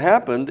what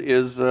happened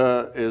is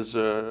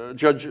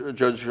Judge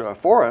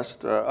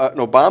Forrest, an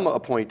Obama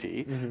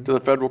appointee to the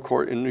federal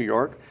court in New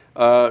York,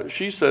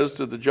 she says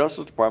to the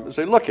Justice Department,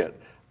 look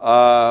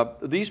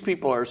these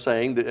people are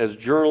saying that as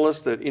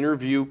journalists that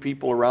interview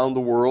people around the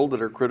world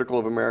that are critical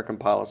of American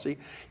policy,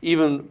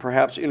 even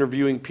perhaps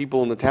interviewing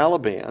people in the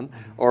Taliban,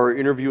 or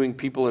interviewing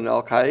people in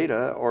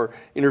Al-Qaeda, or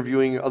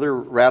interviewing other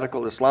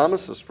radical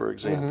Islamists, for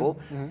example,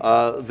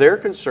 they're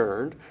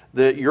concerned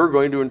that you're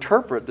going to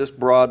interpret this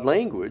broad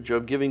language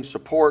of giving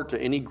support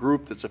to any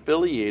group that's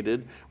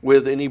affiliated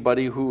with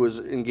anybody who is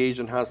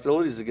engaged in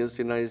hostilities against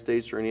the United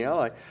States or any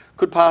ally,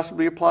 could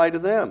possibly apply to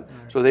them.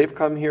 So they've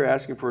come here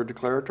asking for a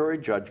declaratory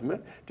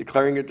judgment,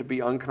 declaring it to be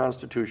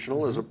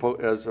unconstitutional as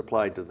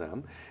applied to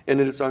them, and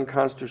that it's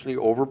unconstitutionally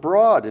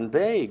overbroad and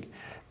vague.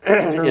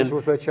 Terms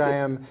with which I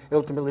am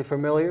ultimately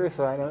familiar,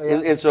 so I know.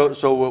 And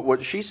so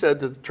what she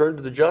said, to turn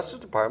to the Justice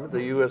Department,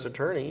 the U.S.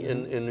 Attorney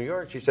in New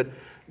York, she said,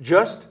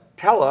 just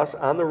tell us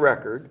on the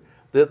record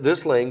that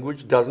this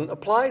language doesn't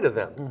apply to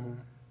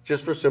them,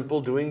 just for simple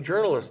doing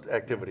journalist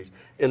activities.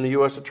 And the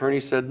U.S.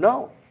 Attorney said,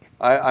 no,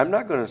 I'm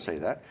not going to say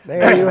that.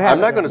 There you have I'm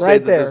not going to say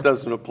that this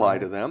doesn't apply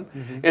to them.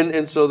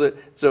 And so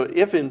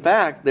if in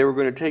fact they were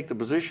going to take the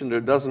position that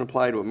it doesn't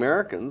apply to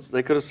Americans,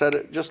 they could have said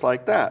it just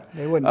like that.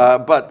 They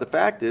wouldn't. But the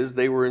fact is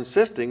they were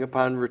insisting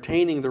upon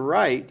retaining the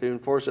right to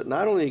enforce it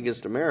not only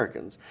against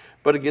Americans,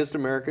 but against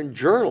American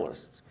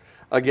journalists,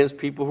 against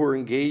people who are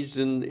engaged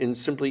in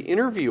simply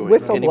interviewing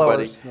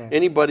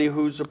anybody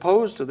who's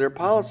opposed to their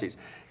policies.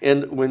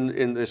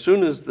 And as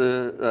soon as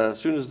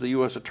the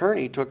U.S.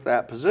 Attorney took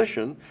that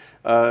position,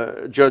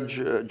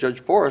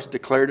 Judge Forrest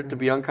declared it to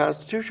be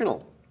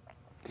unconstitutional.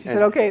 She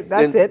said, "Okay,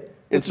 that's it."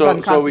 And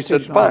so we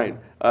said, fine,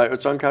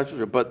 it's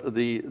unconstitutional. But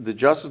the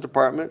Justice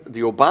Department,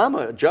 the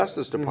Obama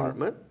Justice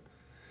Department,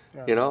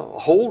 you know,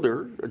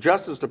 Holder,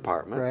 Justice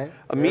Department,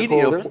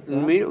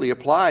 immediately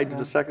applied to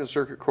the Second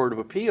Circuit Court of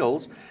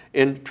Appeals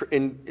and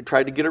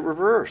tried to get it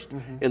reversed.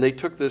 And they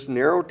took this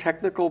narrow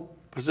technical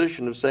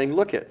position of saying,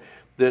 look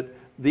that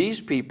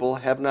these people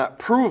have not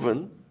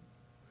proven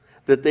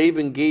that they've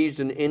engaged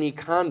in any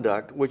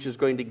conduct which is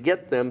going to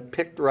get them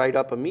picked right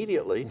up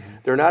immediately.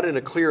 They're not in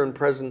a clear and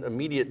present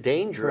immediate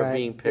danger of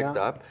being picked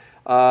up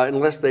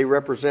unless they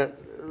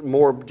represent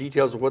more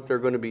details of what they're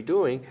going to be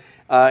doing.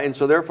 And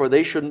so therefore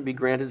they shouldn't be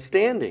granted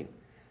standing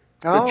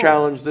to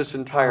challenge this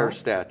entire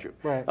statute.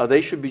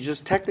 They should be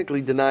just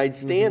technically denied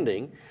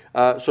standing.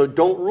 So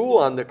don't rule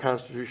on the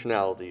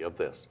constitutionality of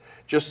this.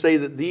 Just say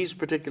that these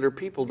particular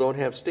people don't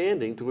have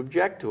standing to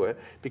object to it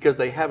because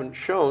they haven't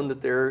shown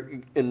that they're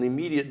in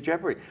immediate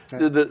jeopardy.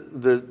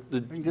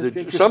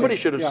 Somebody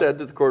should have said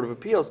to the Court of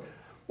Appeals,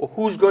 well,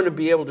 who's going to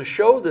be able to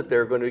show that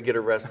they're going to get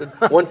arrested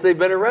once they've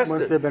been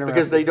arrested?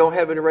 Because they don't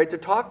have any right to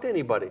talk to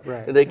anybody.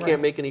 And they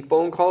can't make any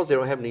phone calls. They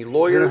don't have any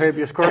lawyers. There's no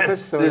habeas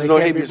corpus, so there's they no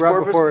can't habeas be brought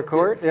corpus before a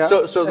court.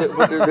 So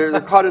they're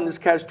caught in this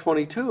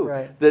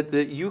catch-22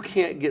 that you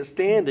can't get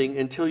standing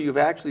until you've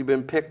actually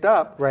been picked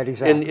up.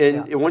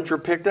 And once you're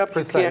picked up,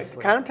 you can't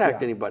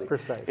contact anybody.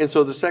 And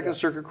so the Second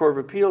Circuit Court of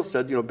Appeals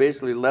said, you know,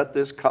 basically let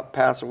this cup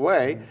pass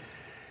away.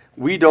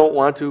 We don't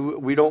want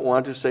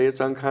to say it's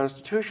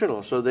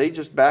unconstitutional. So they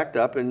just backed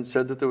up and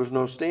said that there was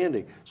no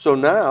standing. So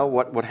now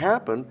what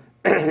happened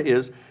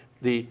is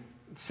the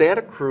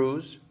Santa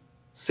Cruz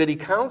City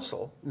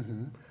Council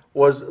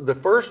was the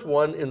first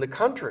one in the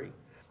country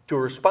to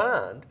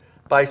respond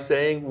by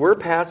saying we're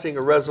passing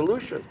a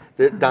resolution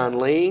that Don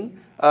Lane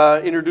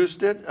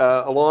introduced it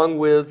along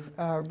with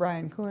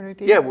Brian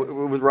Coonerty. Yeah,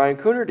 with Ryan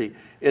Coonerty.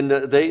 And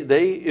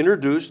they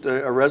introduced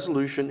a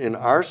resolution in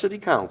our city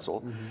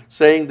council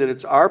saying that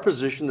it's our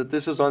position that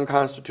this is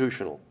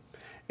unconstitutional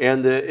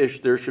and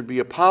that there should be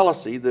a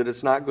policy that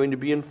it's not going to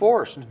be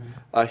enforced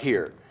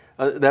here.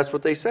 That's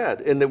what they said.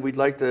 And that we'd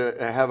like to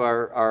have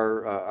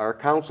our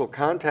council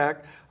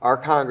contact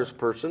our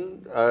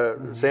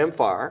congressperson, Sam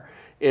Farr,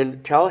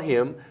 and tell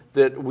him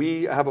that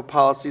we have a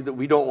policy that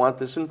we don't want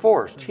this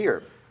enforced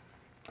here.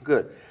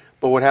 Good.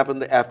 But what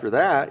happened after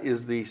that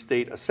is the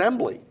state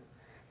assembly,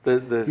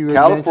 the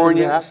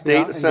California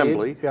State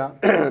Assembly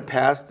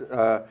passed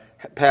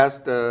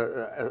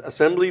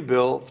Assembly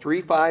Bill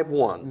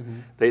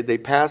 351. They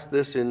passed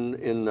this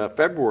in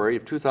February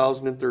of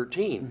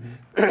 2013,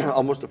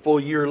 almost a full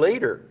year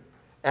later,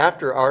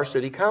 after our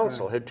city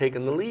council had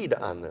taken the lead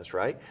on this,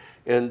 right?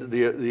 And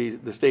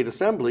the state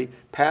assembly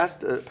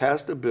passed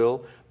a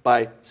bill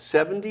by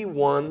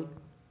 71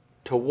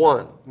 to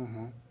 1.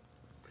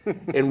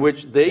 In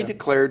which they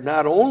declared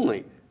not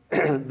only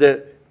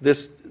that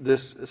this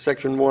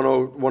section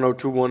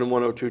 1021 and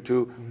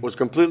 1022 was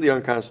completely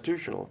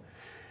unconstitutional,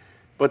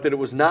 but that it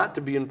was not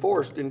to be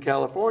enforced in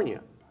California.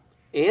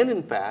 And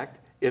in fact,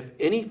 if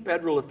any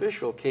federal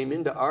official came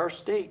into our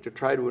state to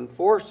try to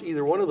enforce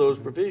either one of those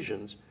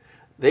provisions,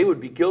 they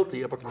would be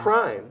guilty of a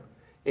crime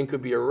and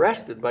could be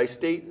arrested by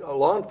state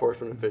law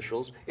enforcement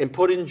officials and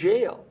put in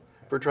jail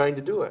for trying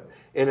to do it.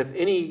 And if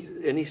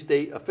any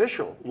state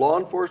official, law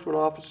enforcement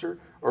officer,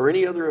 or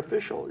any other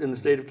official in the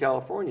state of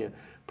California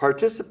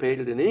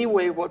participated in any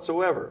way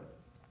whatsoever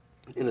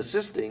in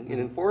assisting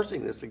in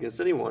enforcing this against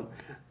anyone,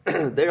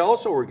 they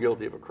also were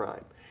guilty of a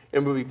crime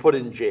and would be put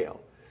in jail.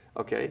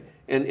 Okay?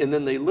 And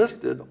then they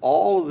listed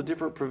all of the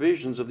different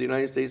provisions of the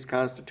United States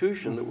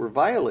Constitution that were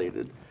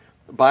violated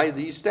by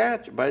these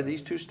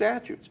two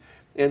statutes.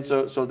 And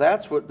so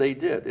that's what they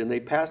did, and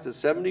they passed it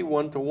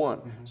 71 to 1.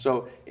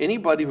 So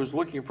anybody who's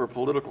looking for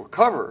political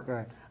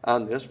cover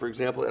on this, for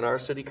example, in our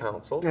city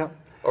council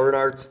or in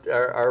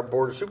our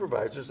board of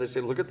supervisors, they say,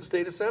 look at the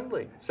state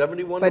assembly,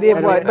 71 to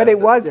 1. But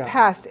it was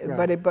passed.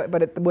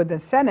 But when the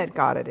Senate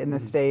got it in the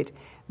state,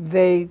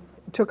 they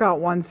took out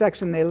one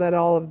section, they let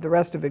all of the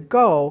rest of it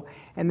go,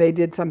 and they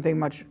did something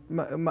much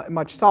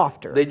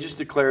softer. They just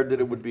declared that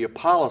it would be a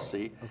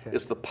policy.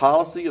 It's the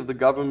policy of the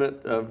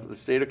government of the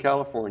state of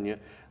California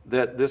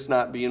that this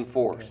not be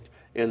enforced,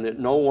 and that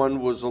no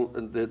one was,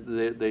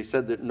 they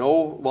said that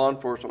no law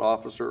enforcement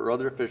officer or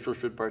other official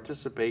should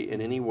participate in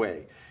any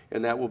way,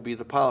 and that will be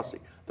the policy.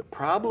 The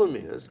problem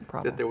is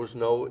that there was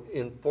no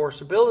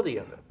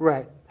enforceability of it.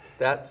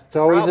 It's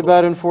always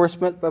about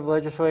enforcement of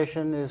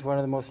legislation is one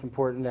of the most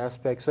important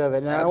aspects of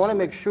it. Now, I want to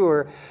make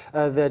sure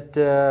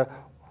that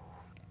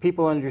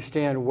people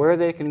understand where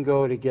they can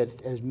go to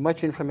get as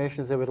much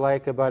information as they would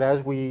like about,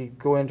 as we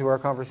go into our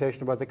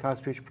conversation about the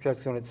Constitution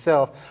Protection Zone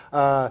itself.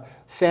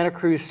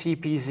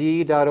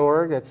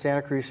 SantaCruzCPZ.org, that's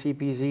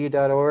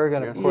SantaCruzCPZ.org,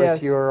 and of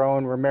course your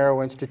own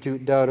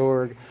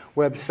RomeroInstitute.org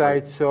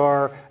websites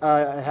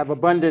have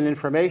abundant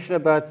information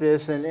about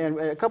this. And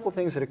a couple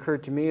things that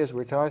occurred to me as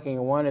we're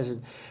talking. One is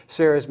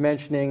Sarah's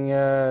mentioning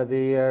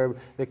the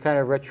kind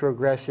of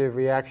retrogressive,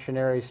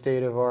 reactionary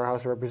state of our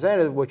House of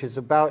Representatives, which is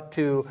about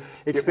to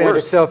expand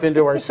itself yourself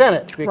into our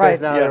Senate, because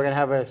Right. now Yes. we're going to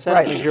have a Senate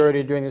Right.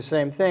 majority doing the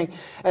same thing.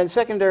 And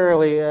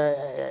secondarily,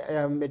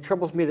 it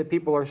troubles me that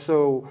people are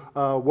so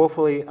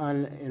woefully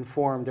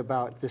uninformed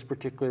about this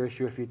particular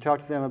issue. If you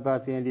talk to them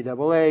about the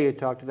NDAA, you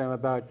talk to them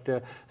about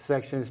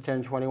sections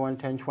 1021,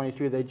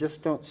 1022, they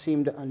just don't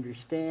seem to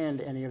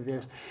understand any of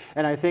this.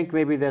 And I think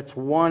maybe that's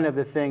one of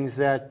the things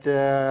that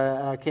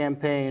a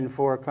campaign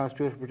for a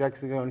constitutional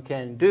protection zone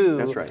can do.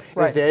 That's right.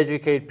 Is to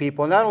educate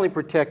people, not only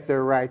protect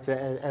their rights,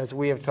 as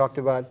we have talked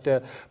about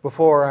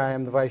before. I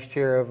am the vice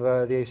chair of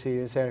the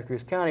ACU in Santa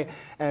Cruz County,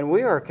 and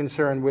we are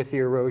concerned with the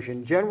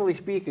erosion, generally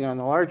speaking, on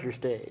the larger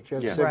stage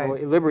of Yes. civil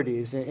Right.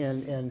 liberties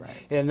in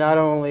not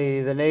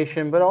only the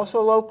nation, but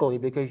also locally,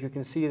 because you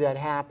can see that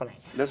happening.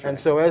 That's And right.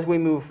 so as we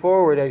move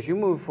forward, as you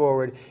move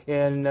forward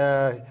in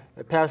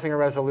passing a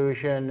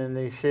resolution in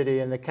the city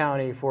and the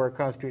county for a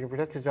constitutional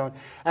protection zone,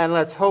 and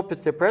let's hope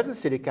that the present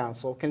city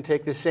council can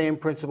take the same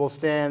principle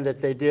stand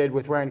that they did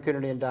with Ryan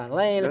Coonerty and Don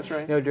Lane, That's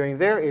right. during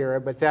their era,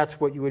 but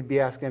that's what you would be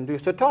asking them to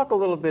do. So talk a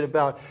little bit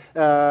about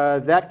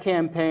that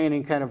campaign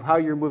and kind of how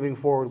you're moving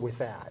forward with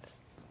that.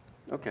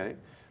 Okay.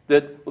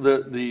 That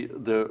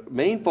the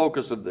main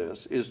focus of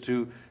this is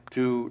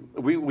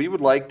we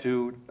would like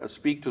to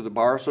speak to the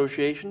Bar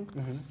Association,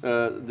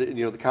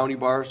 the County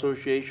Bar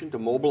Association, to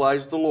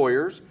mobilize the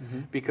lawyers,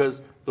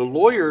 because the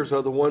lawyers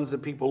are the ones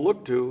that people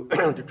look to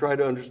to try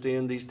to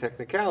understand these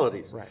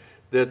technicalities. Right.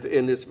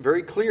 And it's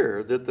very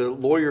clear that the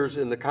lawyers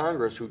in the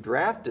Congress who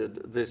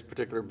drafted these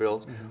particular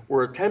bills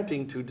were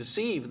attempting to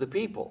deceive the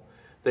people.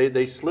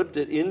 They slipped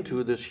it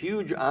into this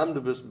huge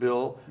omnibus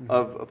bill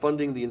of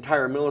funding the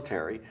entire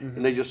military,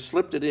 and they just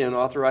slipped it in,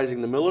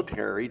 authorizing the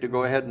military to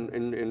go ahead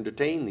and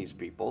detain these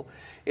people.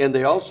 And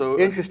they also...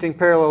 Interesting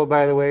parallel,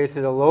 by the way,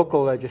 to the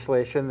local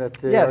legislation that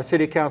the Yes.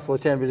 city council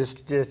attempted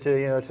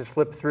to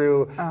slip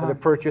through the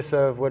purchase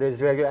of what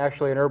is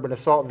actually an urban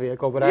assault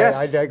vehicle. But Yes.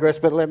 I digress.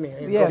 But let me.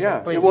 Yes. Yeah,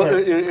 please, well,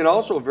 yes. and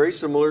also very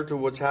similar to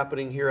what's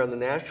happening here on the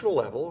national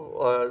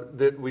level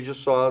that we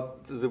just saw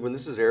when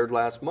this is aired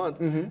last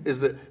month, is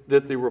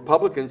that the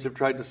Republicans have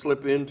tried to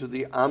slip into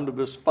the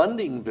omnibus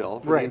funding bill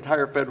for Right. the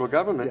entire federal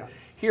government. Yeah.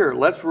 Here,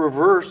 let's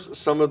reverse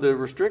some of the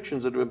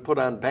restrictions that have been put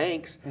on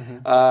banks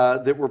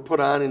that were put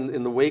on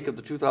in the wake of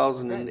the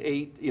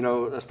 2008,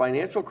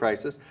 financial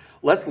crisis.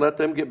 Let's let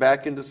them get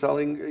back into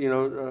selling,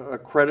 a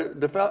credit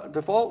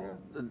default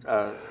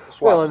swaps.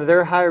 Well, and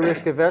their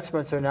high-risk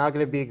investments are now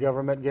going to be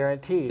government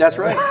guaranteed. That's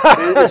right.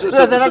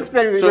 So they're not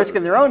spending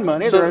risking their own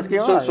money; they're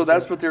risking ours. So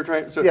that's what they're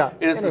trying. So, Yeah,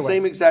 and it's the anyway,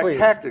 same exact please.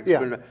 tactics.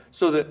 Yeah.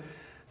 So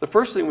the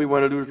first thing we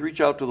want to do is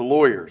reach out to the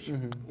lawyers.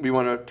 We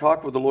want to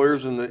talk with the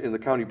lawyers in the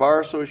County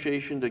Bar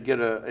Association to get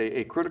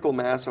a critical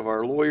mass of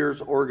our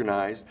lawyers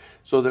organized,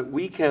 so that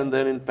we can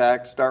then, in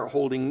fact, start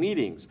holding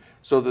meetings,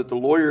 so that the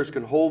lawyers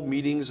can hold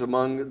meetings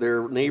among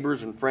their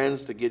neighbors and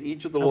friends to get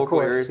each of the Of local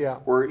course, areas yeah.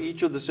 where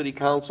each of the city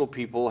council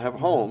people have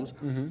homes,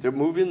 to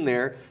move in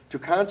there to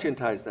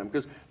conscientize them.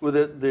 Because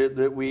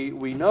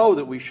we know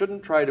that we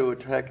shouldn't try to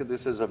attack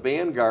this as a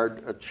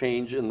vanguard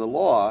change in the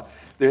law.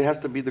 There has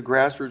to be the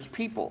grassroots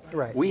people.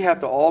 Right. We have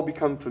to all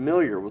become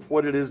familiar with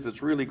what it is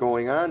that's really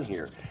going on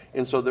here.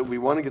 And so that we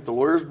want to get the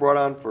lawyers brought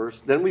on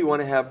first, then we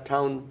want to have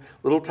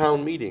little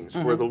town meetings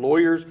where the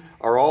lawyers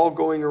are all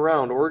going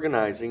around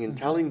organizing and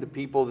telling the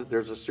people that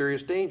there's a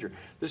serious danger.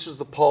 This is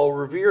the Paul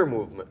Revere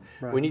movement.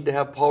 Right. We need to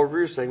have Paul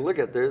Revere saying, look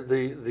at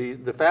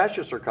the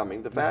fascists are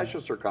coming, the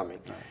fascists are coming.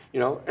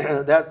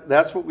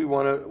 That's what we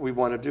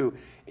want to do.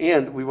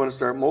 And we want to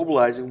start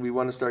mobilizing, we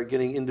want to start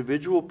getting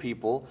individual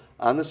people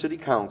on the city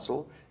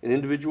council and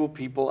individual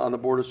people on the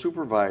board of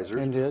supervisors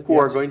Indeed, who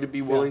are yes. going to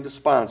be willing to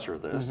sponsor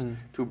this,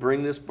 to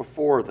bring this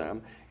before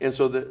them, and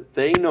so that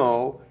they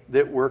know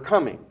that we're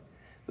coming,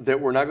 that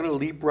we're not going to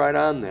leap right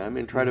on them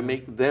and try to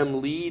make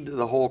them lead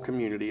the whole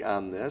community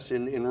on this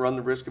and run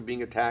the risk of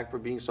being attacked for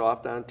being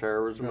soft on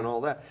terrorism and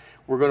all that.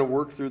 We're going to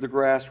work through the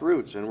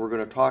grassroots, and we're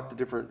going to talk to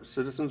different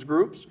citizens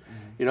groups.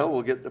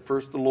 We'll get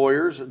the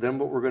lawyers, then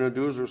what we're going to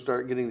do is we'll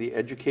start getting the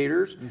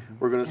educators.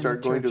 We're going to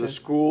start going to the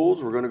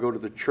schools. We're going to go to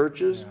the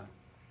churches.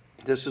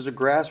 This is a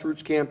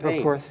grassroots campaign,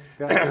 Of course,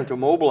 yeah. to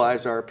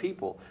mobilize our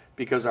people,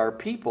 because our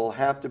people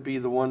have to be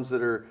the ones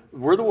that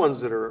we're the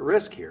ones that are at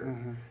risk here.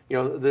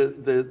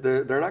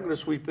 They're not going to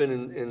sweep in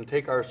and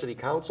take our city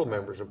council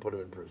members and put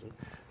them in prison.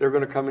 They're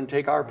going to come and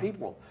take our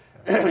people.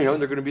 They're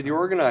going to be the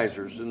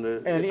organizers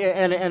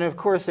And of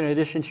course, in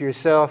addition to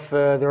yourself,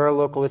 there are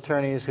local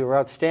attorneys who are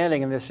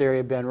outstanding in this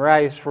area. Ben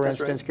Rice, for That's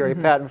instance, right. Gary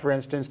Patton, for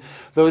instance.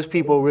 Those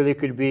people really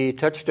could be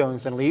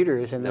touchstones and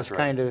leaders in this That's right.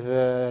 kind of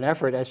an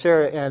effort. As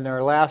Sarah, in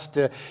our last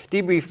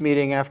debrief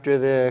meeting after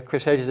the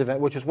Chris Hedges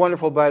event, which was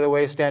wonderful, by the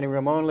way, standing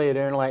room only at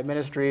Interlight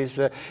Ministries.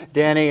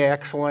 Danny,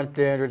 excellent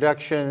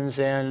introductions,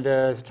 and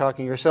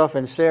talking yourself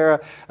and Sarah.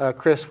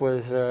 Chris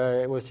was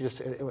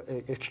just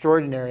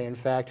extraordinary, in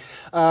fact.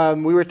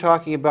 We were talking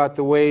about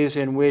the ways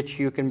in which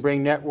you can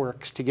bring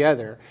networks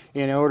together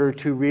in order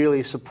to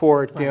really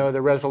support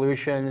the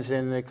resolutions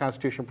in the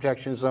Constitutional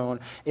Protection Zone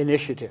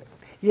initiative.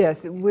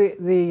 Yes, it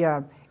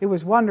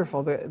was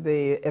wonderful,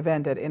 the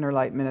event at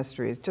Interlight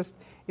Ministries.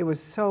 It was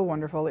so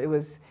wonderful. It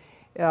was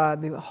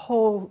The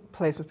whole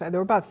place was packed. There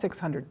were about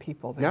 600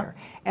 people there,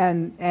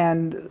 and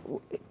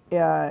you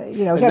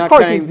know, of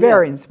course he's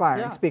very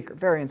inspiring speaker,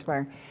 very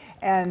inspiring,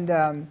 and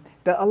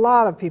a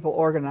lot of people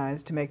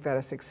organized to make that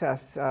a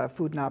success.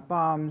 Food Not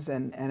Bombs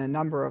and a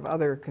number of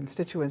other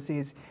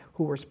constituencies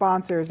who were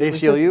sponsors.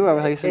 ACLU,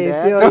 I hasten to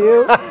add.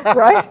 ACLU,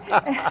 right?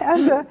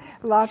 And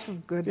lots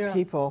of good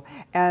people.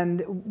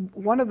 And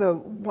one of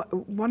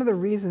the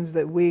reasons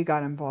that we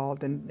got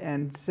involved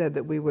and said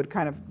that we would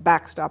kind of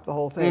backstop the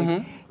whole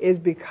thing is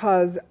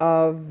because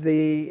of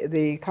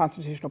the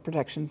Constitutional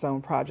Protection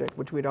Zone project,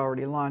 which we'd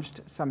already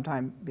launched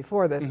sometime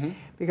before this,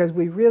 because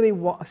we really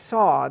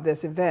saw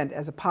this event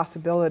as a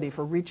possibility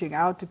for reaching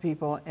out to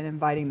people and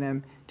inviting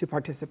them to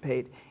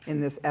participate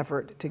in this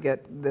effort to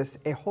get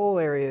a whole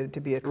area to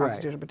be a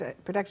constitutional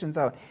protection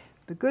zone.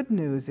 The good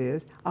news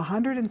is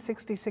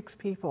 166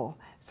 people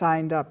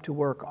signed up to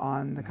work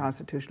on the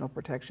Constitutional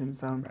Protection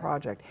Zone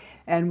project.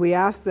 And we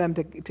asked them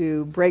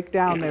to break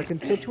down their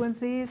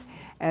constituencies,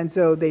 and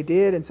so they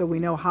did, and so we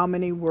know how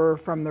many were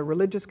from the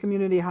religious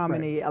community, how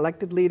many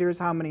elected leaders,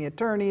 how many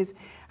attorneys,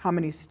 how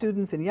many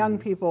students and young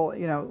people,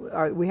 you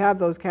know, we have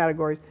those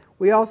categories.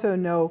 We also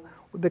know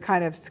the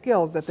kind of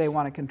skills that they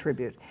want to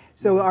contribute.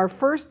 So our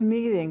first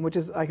meeting, which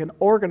is like an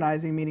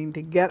organizing meeting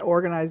to get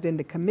organized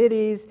into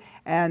committees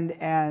and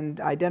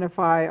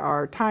identify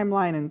our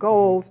timeline and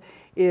goals,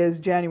 is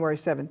January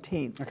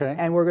 17th. Okay.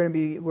 And we're going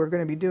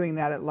to be doing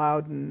that at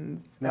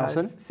Loudon's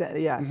Nelson?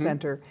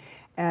 Center.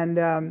 And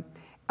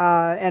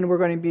we're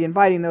going to be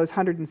inviting those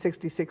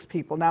 166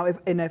 people. Now,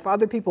 if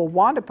other people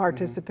want to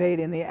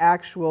participate in the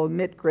actual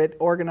nit-grit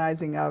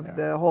organizing of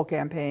the whole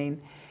campaign,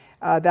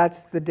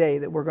 that's the day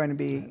that we're going to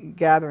be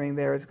gathering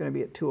there. It's going to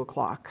be at 2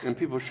 o'clock. And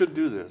people should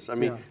do this. I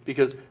mean,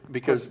 because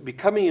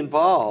becoming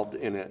involved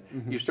in it,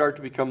 you start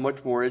to become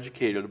much more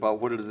educated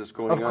about what it is that's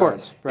going on. Of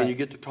course, and you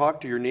get to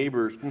talk to your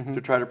neighbors to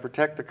try to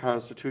protect the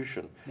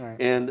Constitution. Right.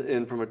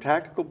 And from a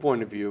tactical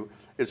point of view,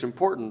 it's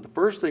important. The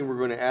first thing we're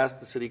going to ask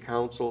the City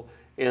Council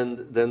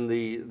and then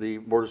the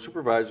Board of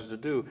Supervisors to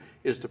do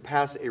is to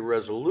pass a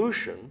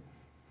resolution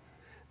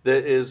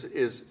that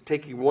is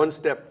taking one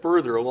step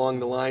further along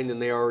the line than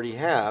they already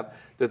have,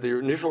 that the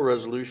initial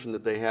resolution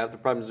that they have, the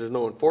problem is there's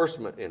no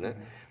enforcement in it.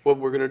 What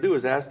we're going to do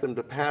is ask them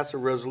to pass a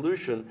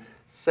resolution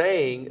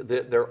saying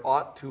that there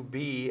ought to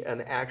be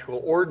an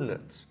actual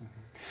ordinance.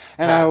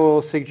 And I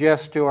will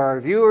suggest to our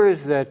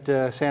viewers that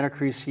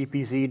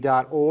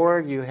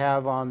SantaCruzCPZ.org, you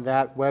have on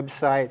that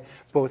website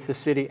both the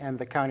city and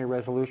the county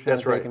resolution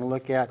that they can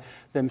look at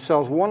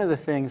themselves. One of the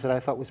things that I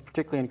thought was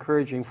particularly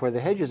encouraging for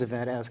the Hedges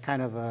event as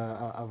kind of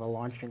a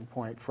launching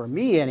point, for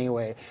me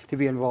anyway, to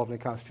be involved in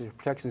the Constitutional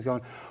Protection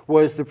Zone,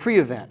 was the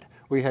pre-event.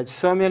 We had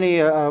so many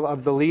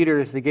of the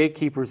leaders, the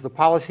gatekeepers, the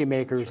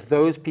policymakers,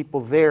 those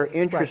people there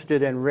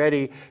interested and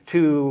ready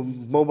to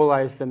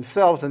mobilize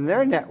themselves and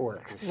their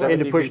networks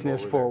into pushing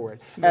this forward.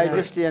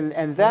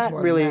 And that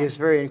really is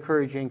very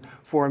encouraging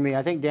for me.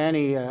 I think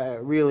Danny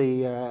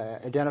really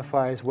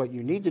identifies what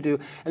you need to do,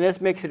 and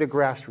this makes it a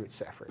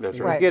grassroots effort. That's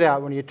right. Get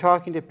out when you're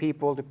talking to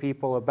people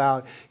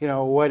about, you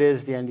know, what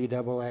is the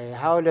NDAA,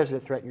 how does it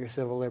threaten your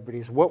civil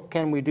liberties, what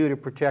can we do to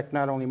protect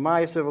not only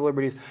my civil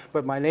liberties,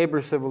 but my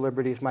neighbor's civil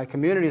liberties, my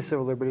community's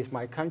civil liberties,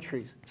 my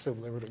country's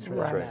civil liberties for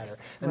that matter.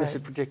 And this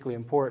is particularly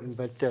important.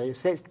 But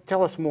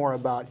tell us more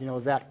about, you know,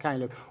 that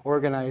kind of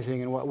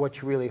organizing and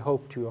what you really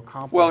hope to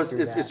accomplish. Well,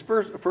 it's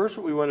first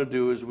what we want to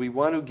do is we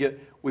want to get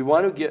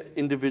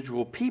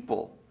individual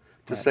people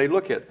to say,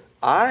 look,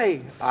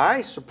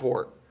 I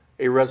support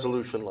a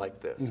resolution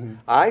like this.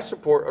 I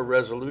support a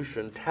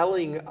resolution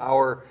telling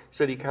our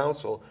city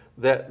council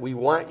that we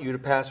want you to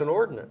pass an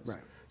ordinance.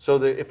 Right. So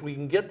that if we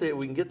can get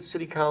the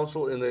city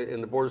council and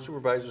the board of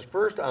supervisors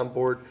first on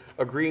board,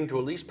 agreeing to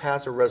at least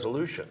pass a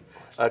resolution,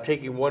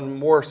 taking one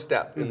more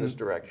step in this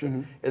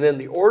direction, and then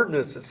the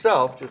ordinance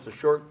itself, just a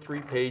short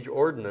 3-page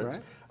ordinance,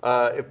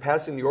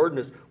 passing the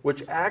ordinance,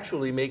 which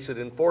actually makes it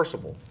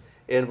enforceable.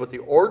 And what the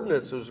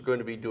ordinance is going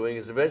to be doing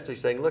is eventually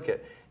saying, look,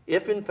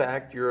 if in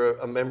fact you're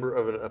a member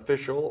of an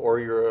official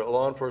or you're a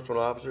law enforcement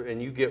officer and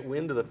you get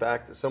wind of the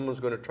fact that someone's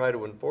going to try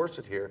to enforce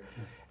it here,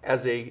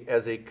 as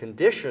a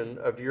condition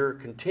of your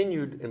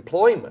continued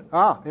employment.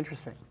 Ah,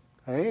 interesting.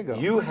 There you go.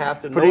 You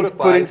have to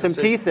putting some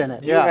teeth in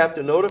it. You have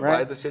to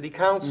notify the city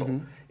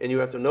council, and you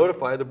have to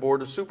notify the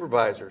board of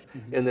supervisors,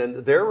 and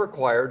then they're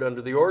required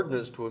under the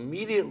ordinance to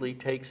immediately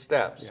take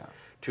steps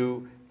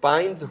to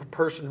find the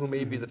person who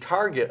may be the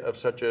target of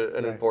such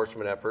an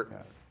enforcement effort,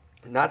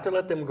 not to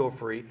let them go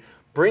free,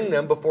 bring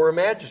them before a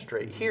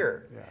magistrate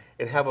here,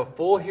 and have a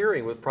full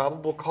hearing with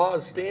probable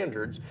cause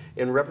standards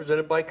and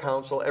represented by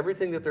counsel,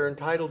 everything that they're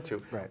entitled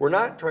to. Right. We're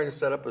not trying to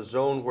set up a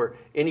zone where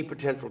any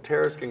potential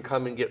terrorist can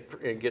come and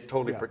get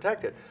totally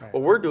protected. Right.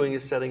 What we're doing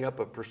is setting up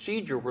a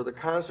procedure where the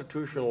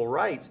constitutional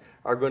rights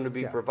are going to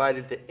be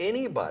provided to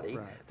anybody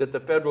that the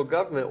federal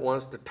government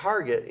wants to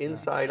target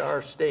inside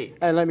our state.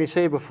 And let me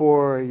say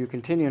before you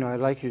continue, and I'd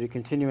like you to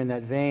continue in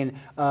that vein,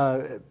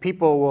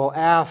 people will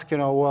ask, you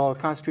know, well,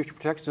 Constitutional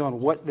Protection Zone,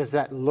 what does that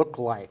that look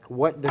like?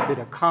 What does it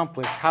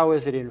accomplish? How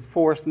is it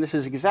enforced? And this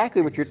is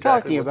exactly what you're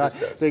talking about,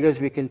 because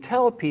we can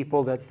tell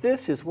people that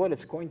this is what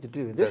it's going to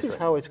do. This is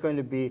how it's going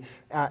to be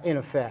in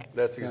effect.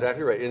 That's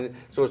exactly right. And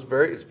so it's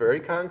very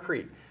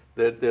concrete.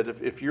 That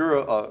if you're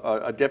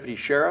a deputy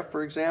sheriff,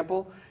 for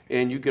example,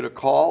 and you get a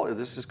call,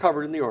 this is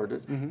covered in the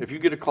ordinance, if you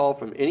get a call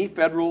from any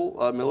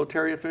federal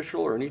military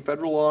official or any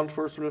federal law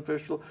enforcement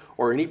official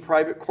or any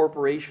private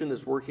corporation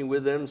that's working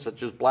with them,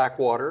 such as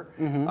Blackwater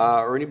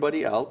or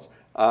anybody else,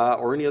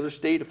 or any other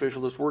state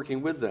official that's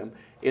working with them,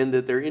 and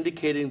that they're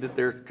indicating that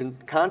they're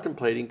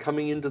contemplating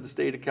coming into the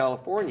state of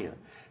California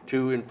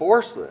to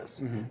enforce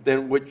this,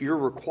 then what you're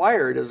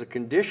required as a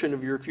condition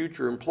of your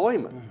future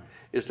employment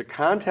is to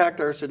contact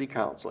our city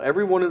council,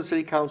 every one of the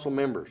city council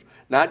members,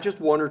 not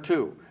just one or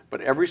two, but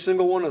every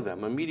single one of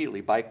them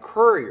immediately by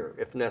courier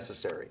if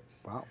necessary.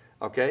 Wow.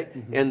 Okay?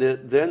 And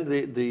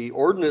then the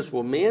ordinance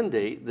will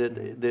mandate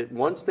that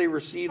once they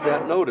receive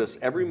that notice,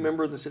 every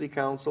member of the city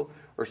council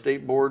or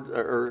state board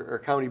or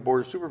county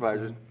board of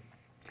supervisors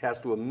has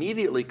to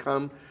immediately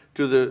come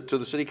to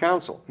the city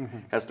council,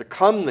 has to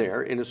come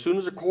there, and as soon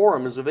as a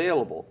quorum is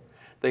available,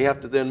 they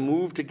have to then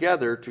move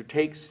together to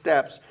take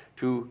steps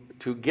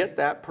to get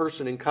that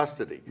person in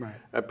custody,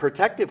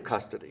 protective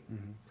custody,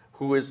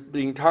 who is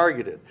being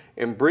targeted,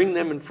 and bring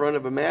them in front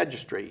of a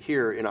magistrate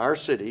here in our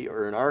city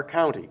or in our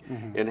county,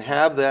 and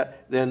have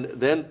that,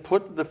 then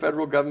put the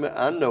federal government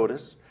on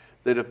notice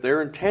that if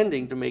they're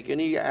intending to make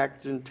any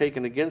action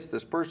taken against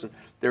this person,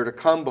 they're to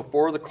come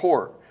before the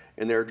court,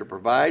 and they're to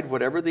provide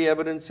whatever the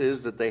evidence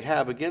is that they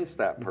have against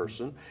that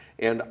person,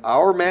 and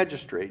our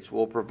magistrates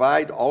will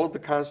provide all of the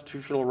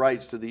constitutional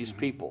rights to these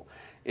people,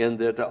 and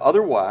that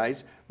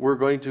otherwise we're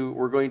going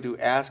to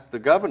ask the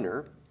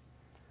governor.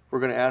 We're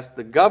going to ask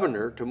the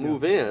governor to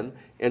move in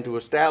and to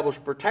establish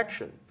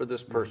protection for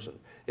this person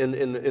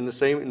in the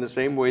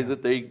same way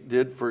that they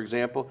did, for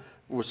example,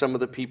 with some of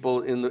the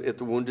people at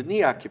the Wounded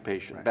Knee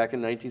occupation back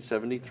in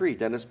 1973.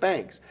 Dennis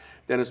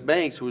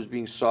Banks, who was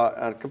being sought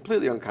on a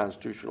completely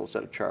unconstitutional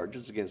set of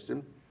charges against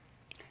him,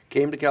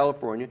 came to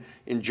California,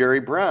 and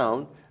Jerry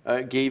Brown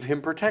gave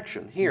him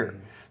protection here.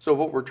 So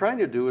what we're trying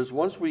to do is,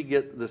 once we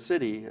get the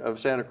city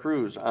of Santa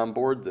Cruz on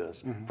board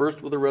this,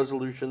 first with a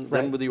resolution,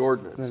 then with the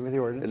ordinance,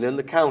 and then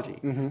the county,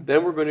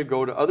 then we're going to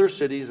go to other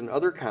cities and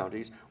other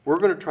counties. We're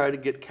going to try to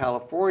get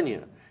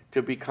California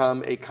to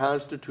become a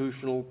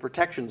constitutional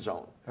protection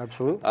zone.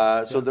 Absolutely.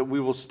 So that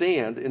we will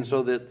stand, and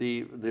so that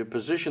the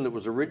position that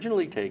was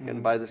originally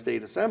taken by the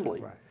state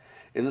assembly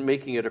in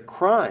making it a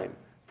crime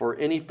for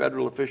any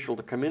federal official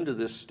to come into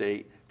this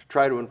state to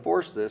try to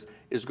enforce this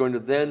is going to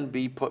then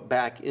be put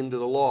back into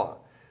the law.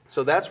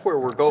 So that's where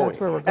we're going.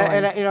 That's where we're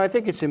going. And I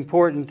think it's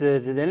important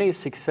that in any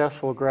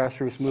successful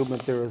grassroots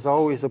movement, there is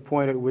always a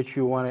point at which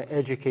you want to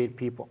educate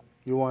people.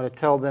 You want to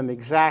tell them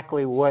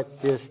exactly what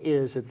this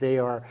is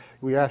that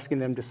we're asking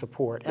them to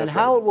support, and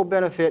how it will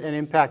benefit and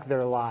impact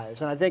their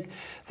lives. And I think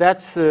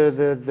that's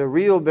the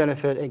real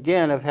benefit,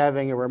 again, of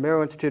having a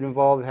Romero Institute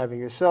involved, having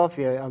yourself,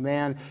 a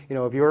man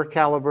of your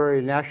caliber,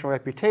 your national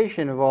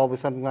reputation involved with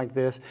something like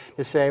this,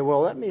 to say,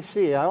 well, let me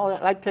see,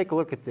 I'd like to take a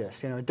look at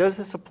this. Does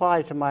this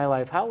apply to my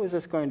life? How is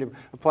this going to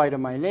apply to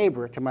my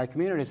neighbor, to my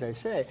community, as I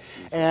say?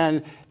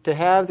 And to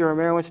have the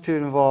Romero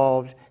Institute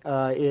involved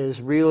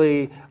is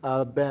really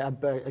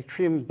a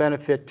extreme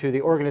benefit to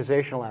the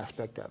organizational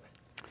aspect of it.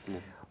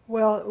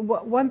 Well,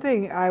 one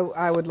thing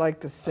I would like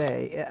to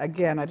say,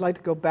 again, I'd like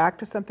to go back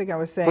to something I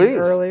was saying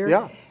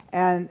earlier,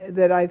 and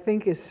that I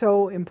think is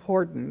so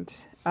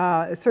important.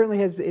 It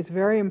certainly it's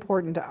very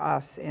important to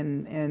us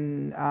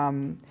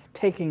in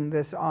taking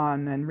this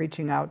on and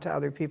reaching out to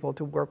other people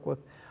to work with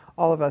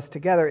all of us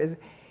together, is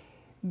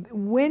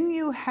when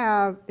you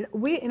have,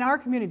 in our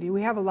community,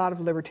 we have a lot of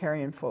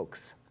libertarian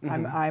folks.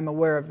 I'm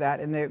aware of that,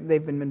 and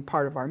they've been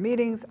part of our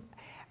meetings.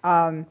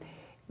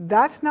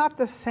 That's not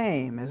the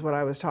same as what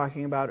I was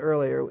talking about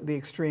earlier, the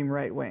extreme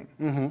right wing.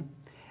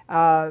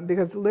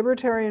 Because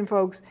libertarian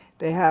folks,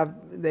 they have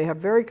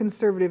very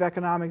conservative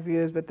economic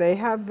views, but they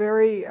have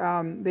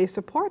they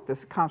support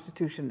this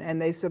Constitution,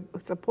 and they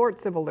support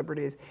civil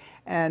liberties,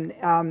 and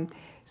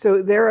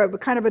so they're a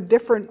kind of a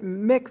different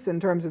mix in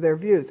terms of their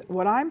views.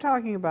 What I'm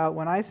talking about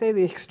when I say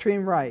the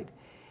extreme right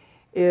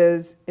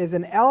is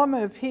an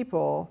element of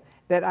people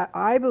that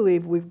I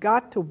believe we've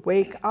got to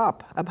wake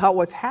up about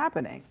what's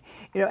happening.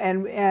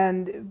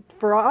 And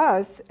for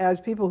us,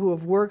 as people who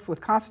have worked with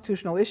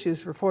constitutional issues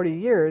for 40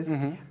 years,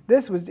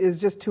 this is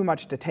just too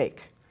much to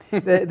take.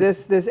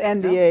 This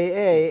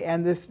NDAA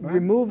and this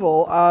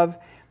removal of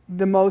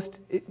the most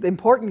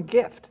important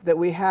gift that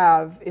we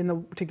have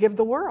to give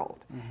the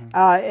world,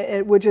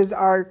 which is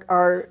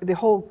the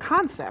whole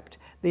concept,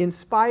 the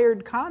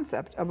inspired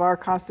concept of our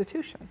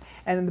Constitution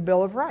and the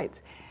Bill of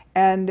Rights.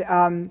 And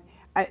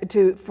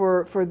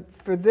for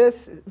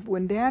this,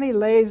 when Danny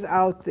lays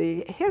out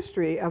the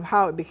history of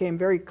how it became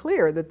very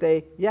clear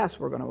that yes,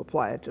 we're going to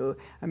apply it to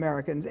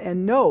Americans,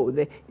 and no,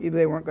 they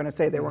weren't going to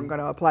say they weren't going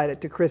to apply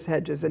it to Chris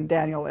Hedges and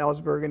Daniel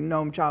Ellsberg and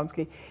Noam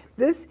Chomsky.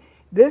 This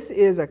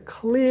is a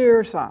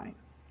clear sign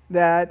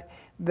that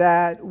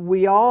that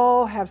we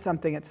all have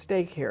something at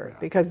stake here,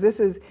 because this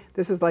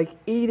is like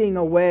eating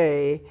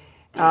away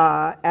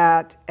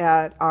at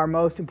our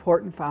most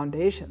important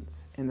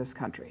foundations in this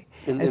country.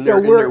 And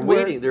so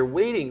they're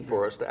waiting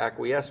for us to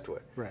acquiesce to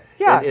it. Right.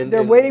 Yeah,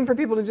 they're waiting for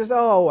people to just,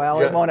 oh,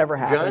 well, it won't ever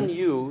happen. John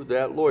Yoo,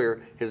 that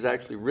lawyer, has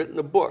actually written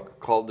a book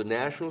called The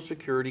National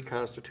Security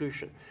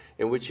Constitution,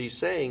 in which he's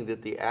saying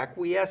that the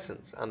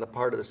acquiescence on the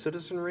part of the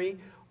citizenry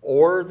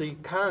or the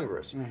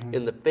Congress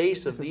in the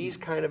face of these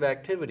kind of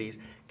activities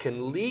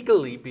can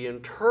legally be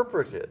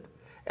interpreted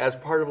as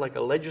part of like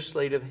a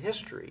legislative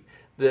history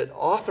that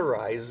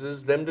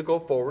authorizes them to go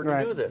forward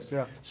and do this.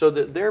 Yeah. So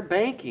that they're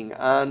banking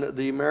on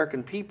the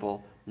American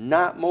people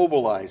not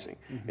mobilizing.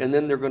 And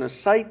then they're going to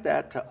cite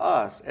that to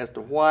us as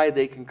to why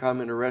they can come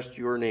and arrest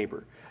your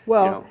neighbor.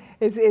 Well,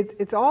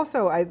 it's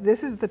also,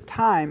 this is the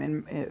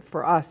time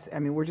for us, I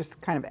mean, we're just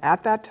kind of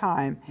at that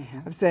time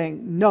of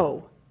saying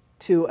no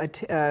to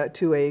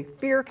a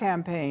fear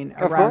campaign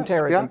around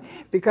terrorism,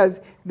 because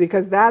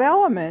that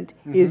element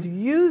is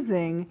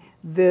using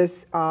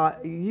this,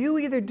 you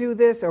either do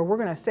this or we're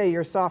going to say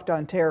you're soft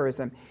on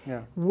terrorism.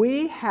 Yeah.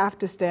 We have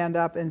to stand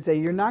up and say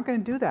you're not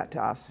going to do that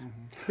to us.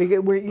 Because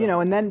we're, you know,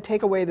 and then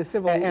take away the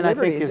civil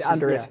liberties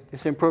under it.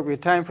 It's an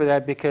appropriate time for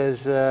that,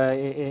 because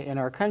in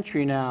our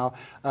country now,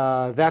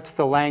 that's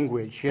the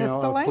language, you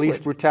know, police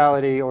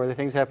brutality or the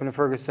things happen in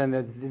Ferguson,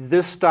 that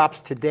this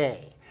stops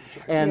today.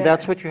 And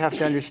that's what you have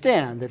to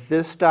understand, that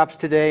this stops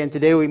today, and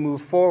today we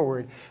move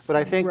forward. But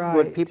I think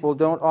what people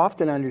don't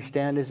often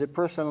understand is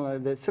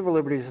that civil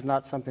liberties is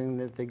not something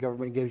that the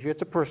government gives you.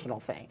 It's a personal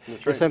thing.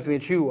 It's something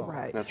that you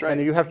own. That's right.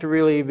 And you have to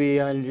really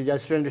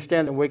just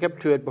understand and wake up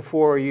to it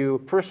before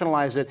you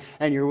personalize it,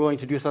 and you're willing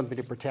to do something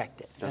to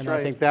protect it.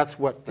 I think that's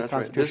what the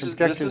Constitution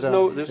Protection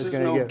Zone is going to give. This is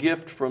no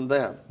gift from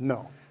them.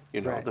 No.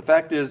 You know, the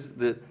fact is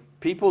that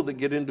people that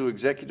get into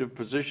executive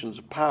positions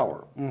of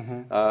power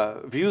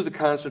view the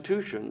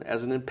Constitution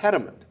as an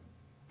impediment.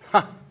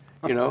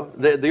 You know,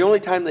 the only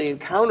time they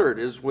encounter it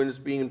is when it's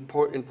being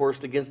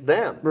enforced against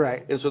them.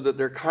 Right. And so that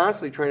they're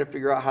constantly trying to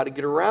figure out how to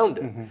get around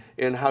it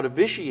and how to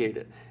vitiate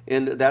it.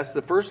 And that's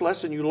the first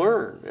lesson you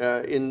learn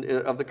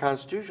of the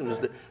Constitution, is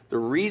that the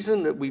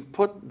reason that we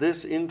put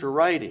this into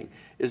writing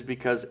is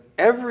because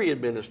every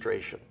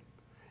administration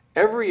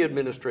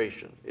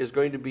is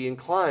going to be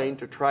inclined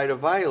to try to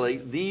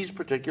violate these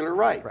particular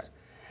rights.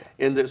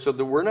 And so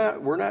that we're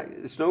not,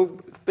 it's no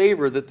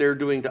favor that they're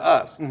doing to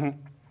us.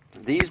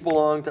 These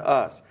belong to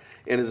us.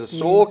 And as a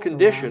sole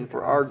condition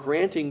for our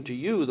granting to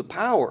you the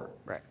power,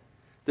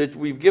 that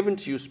we've given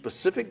to you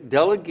specific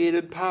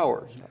delegated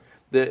powers,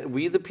 that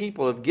we the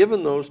people have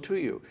given those to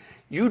you.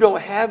 You don't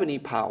have any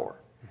power.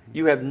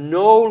 You have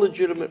no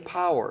legitimate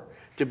power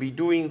to be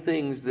doing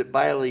things that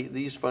violate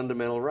these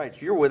fundamental rights.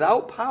 You're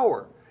without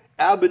power.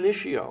 Ab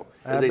initio,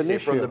 as they say,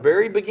 from the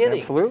very beginning.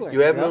 Absolutely.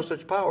 You have no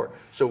such power.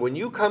 So when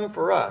you come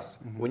for us,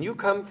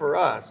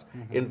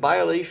 in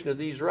violation of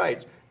these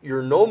rights,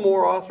 you're no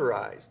more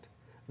authorized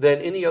than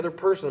any other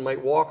person that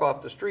might walk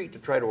off the street to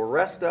try to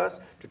arrest us,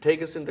 to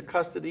take us into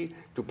custody,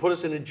 to put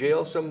us in a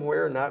jail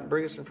somewhere, not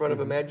bring us in front of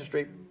a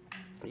magistrate.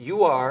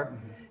 You are,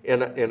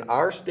 in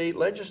our state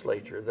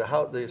legislature,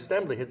 the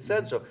assembly had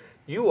said so,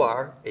 you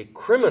are a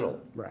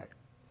criminal. Right.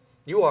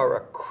 You are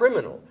a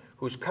criminal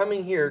who's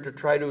coming here to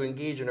try to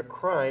engage in a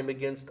crime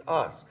against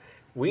us.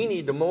 We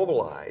need to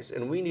mobilize,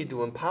 and we need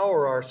to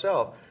empower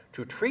ourselves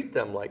to treat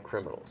them like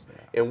criminals.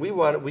 And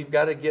we've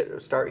got to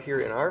start here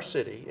in our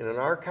city and in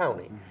our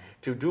county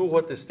to do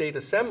what the state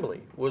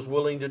assembly was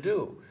willing to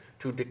do,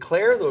 to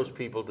declare those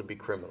people to be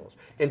criminals,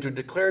 and to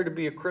declare to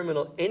be a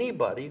criminal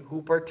anybody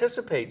who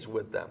participates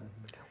with them,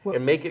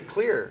 and make it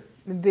clear.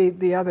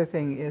 The other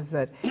thing is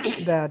that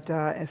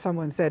as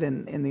someone said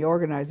in the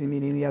organizing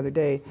meeting the other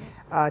day,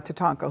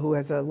 Tatanka, who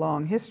has a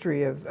long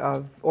history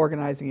of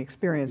organizing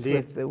experience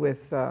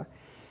with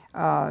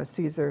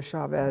Cesar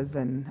Chavez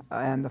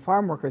and the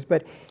farm workers,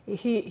 but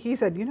he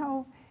said, you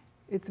know,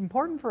 it's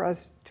important for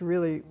us to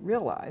really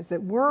realize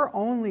that we're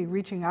only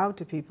reaching out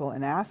to people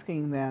and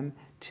asking them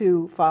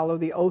to follow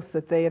the oath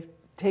that they have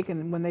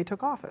taken when they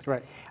took office.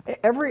 Right.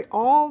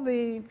 All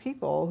the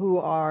people who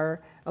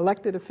are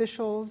elected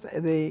officials,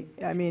 the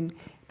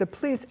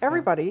police,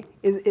 everybody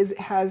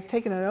has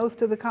taken an oath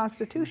to the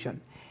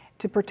Constitution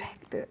to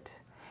protect it.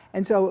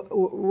 And so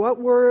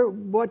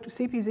what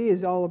CPZ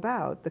is all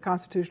about, the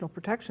Constitutional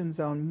Protection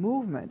Zone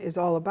movement is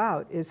all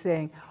about, is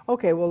saying,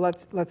 okay, well,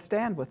 let's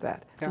stand with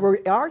that. Yeah. We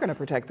are going to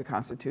protect the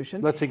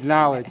Constitution. Let's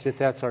acknowledge that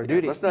that's our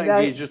duty. Let's not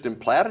engage just in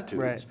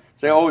platitudes. Right.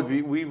 Say, oh,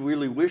 we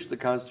really wish the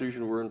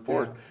Constitution were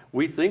enforced. Yeah.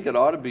 We think it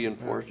ought to be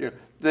enforced. You know,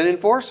 then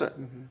enforce it.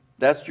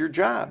 That's your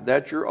job.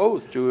 That's your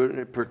oath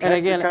to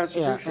protect the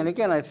Constitution. Yeah, and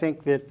again, I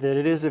think that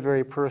it is a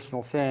very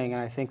personal thing,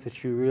 and I think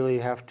that you really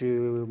have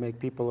to make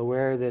people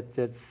aware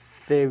that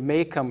they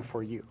may come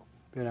for you.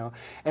 You know,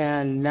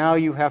 and now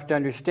you have to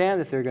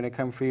understand that they're going to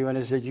come for you. And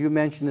as you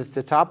mentioned at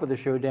the top of the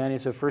show, Danny,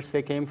 so first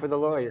they came for the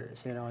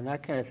lawyers, you know, and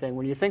that kind of thing.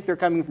 When you think they're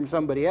coming from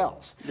somebody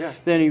else,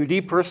 then you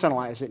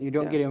depersonalize it and you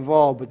don't get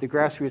involved. But the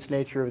grassroots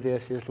nature of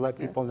this is to let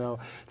people know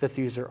that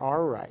these are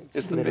our rights.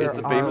 It's the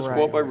famous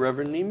quote by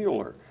Reverend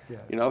Niemöller.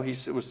 You know, he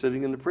was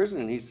sitting in the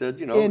prison and he said,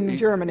 you know, in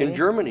Germany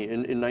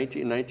in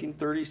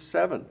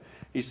 1937,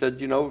 he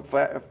said, you know,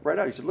 right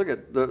out, he said, look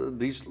at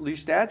these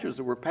statutes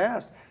that were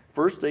passed.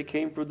 First, they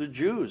came for the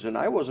Jews, and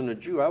I wasn't a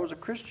Jew. I was a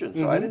Christian,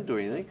 so I didn't do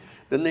anything.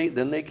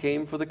 Then they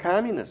came for the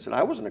communists, and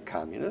I wasn't a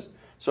communist,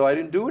 so I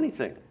didn't do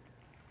anything.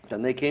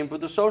 Then they came for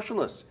the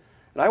socialists,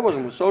 and I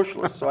wasn't a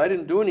socialist, so I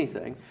didn't do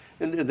anything.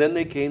 And then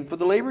they came for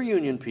the labor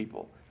union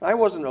people. I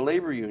wasn't a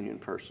labor union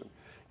person,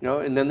 you know.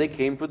 And then they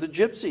came for the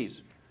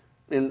gypsies,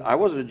 and I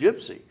wasn't a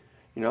gypsy,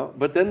 you know.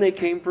 But then they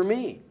came for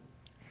me.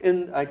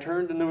 And I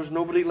turned, and there was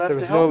nobody left to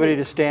help me. There was nobody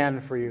to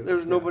stand for you. There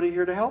was nobody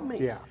here to help me.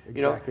 Yeah, exactly.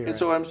 You know? And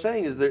so what I'm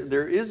saying is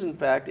there is, in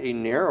fact, a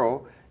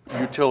narrow,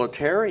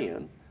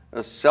 utilitarian,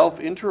 a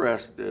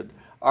self-interested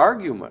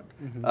argument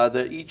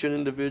that each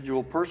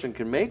individual person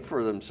can make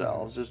for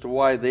themselves as to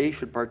why they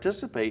should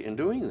participate in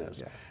doing this.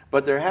 Yeah.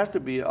 But there has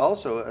to be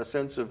also a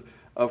sense of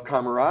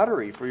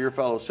camaraderie for your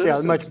fellow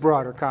citizens. Yeah, a much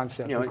broader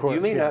concept. You know, of course,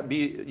 you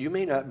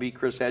may not be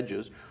Chris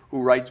Hedges,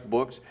 who writes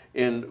books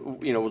and,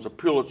 you know, was a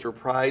Pulitzer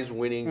Prize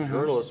winning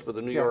journalist for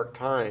the New York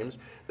Times,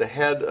 the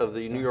head of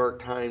the New York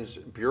Times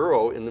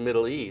bureau in the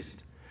Middle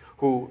East,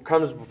 who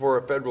comes before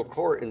a federal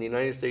court and the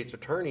United States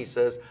attorney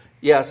says,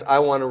 yes, I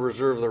want to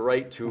reserve the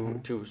right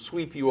to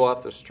sweep you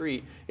off the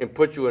street and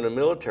put you in a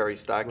military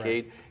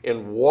stockade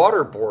and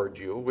waterboard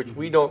you, which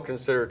we don't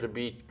consider to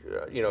be,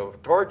 you know,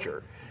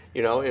 torture.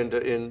 You know, and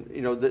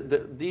you know,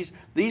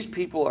 these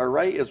people are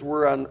right, as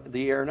we're on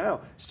the air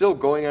now, still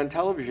going on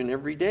television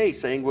every day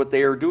saying what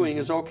they are doing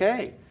is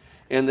okay,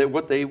 and that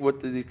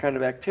the kind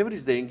of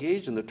activities they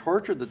engaged in, the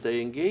torture that they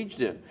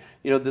engaged in,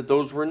 you know, that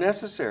those were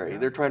necessary.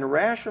 They're trying to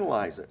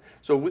rationalize it.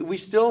 So we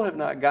still have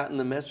not gotten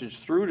the message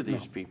through to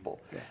these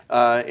people,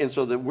 and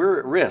so that we're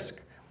at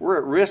risk. We're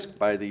at risk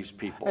by these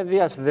people. And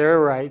yes,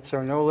 their rights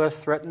are no less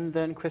threatened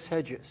than Chris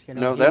Hedges. You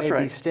know, no, that's he may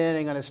right. be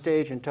standing on a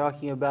stage and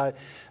talking about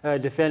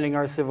defending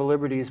our civil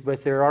liberties,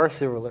 but there are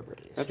civil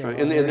liberties. That's right.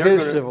 And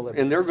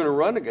they're going to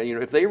run again. You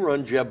know, if they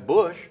run Jeb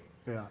Bush,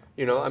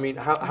 you know, I mean,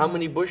 how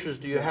many Bushes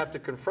do you have to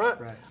confront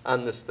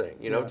on this thing?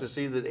 You know, to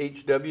see that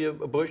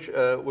H.W. Bush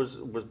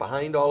was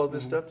behind all of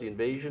this stuff, the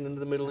invasion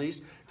into the Middle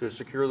East to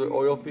secure the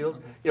oil fields.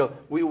 You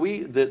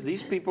know,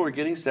 these people are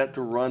getting set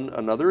to run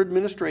another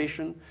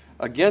administration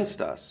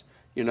against us.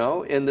 You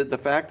know, and that the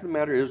fact of the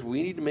matter is,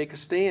 we need to make a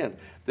stand.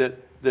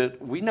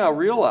 That we now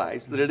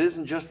realize that it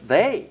isn't just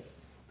they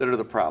that are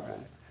the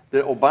problem.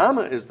 That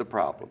Obama is the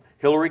problem.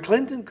 Hillary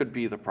Clinton could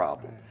be the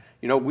problem.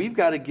 You know, we've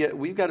got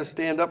to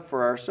stand up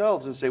for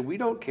ourselves and say we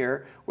don't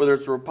care whether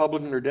it's a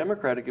Republican or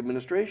Democratic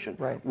administration.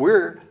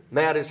 We're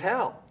mad as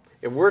hell,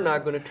 and we're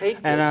not going to take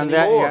this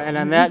anymore. And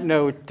on that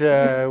note,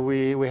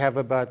 we have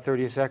about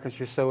 30 seconds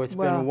or so. It's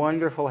been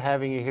wonderful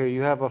having you here.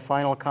 You have a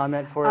final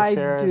comment for us,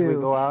 Sarah, as we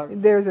go out?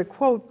 There's a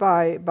quote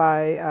by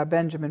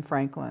Benjamin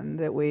Franklin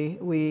that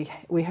we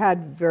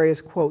had various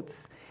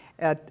quotes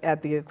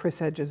at the Chris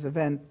Hedges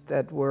event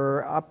that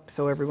were up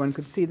so everyone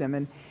could see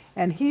them.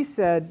 And he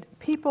said,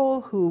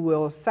 people who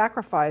will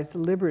sacrifice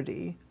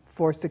liberty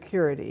for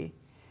security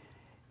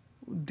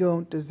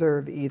don't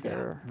deserve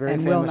either,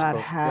 and will not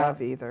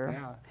have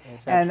either.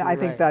 And I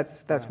think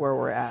that's where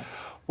we're at.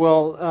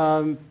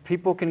 Well,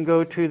 people can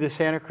go to the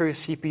Santa Cruz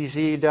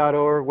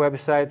CPZ.org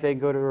website. They can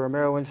go to the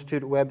Romero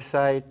Institute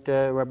website,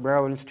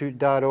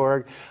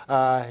 romeroinstitute.org.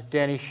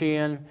 Danny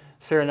Sheehan,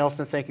 Sara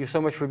Nelson, thank you so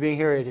much for being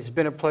here. It has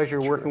been a pleasure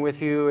working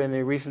with you in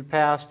the recent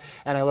past,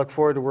 and I look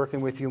forward to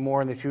working with you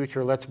more in the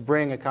future. Let's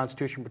bring a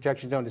Constitution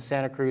Protection Zone to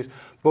Santa Cruz,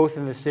 both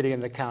in the city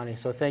and the county.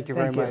 So thank you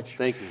very much.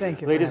 Thank you.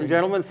 Thank you. Ladies and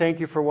gentlemen, thank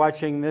you for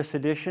watching this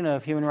edition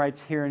of Human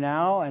Rights Here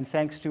Now, and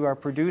thanks to our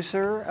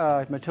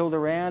producer, Matilda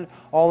Rand,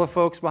 all the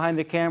folks behind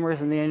the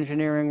cameras in the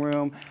engineering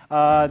room.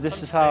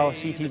 This is how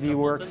CTV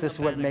works. This is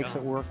what makes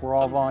it work. We're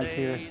all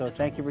volunteers. So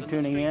thank you for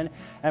tuning in,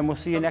 and we'll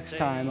see you next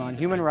time on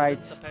Human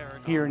Rights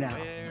Here Now.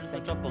 The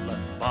trouble at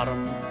the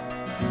bottom.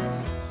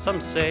 Some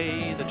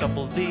say the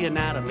trouble's the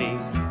anatomy.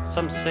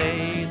 Some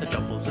say the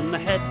trouble's in the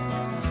head.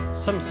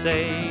 Some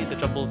say the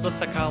trouble's the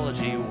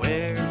psychology.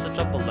 Where's the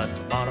trouble at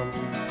the bottom?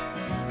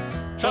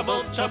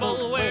 Trouble,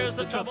 trouble, where's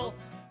the trouble?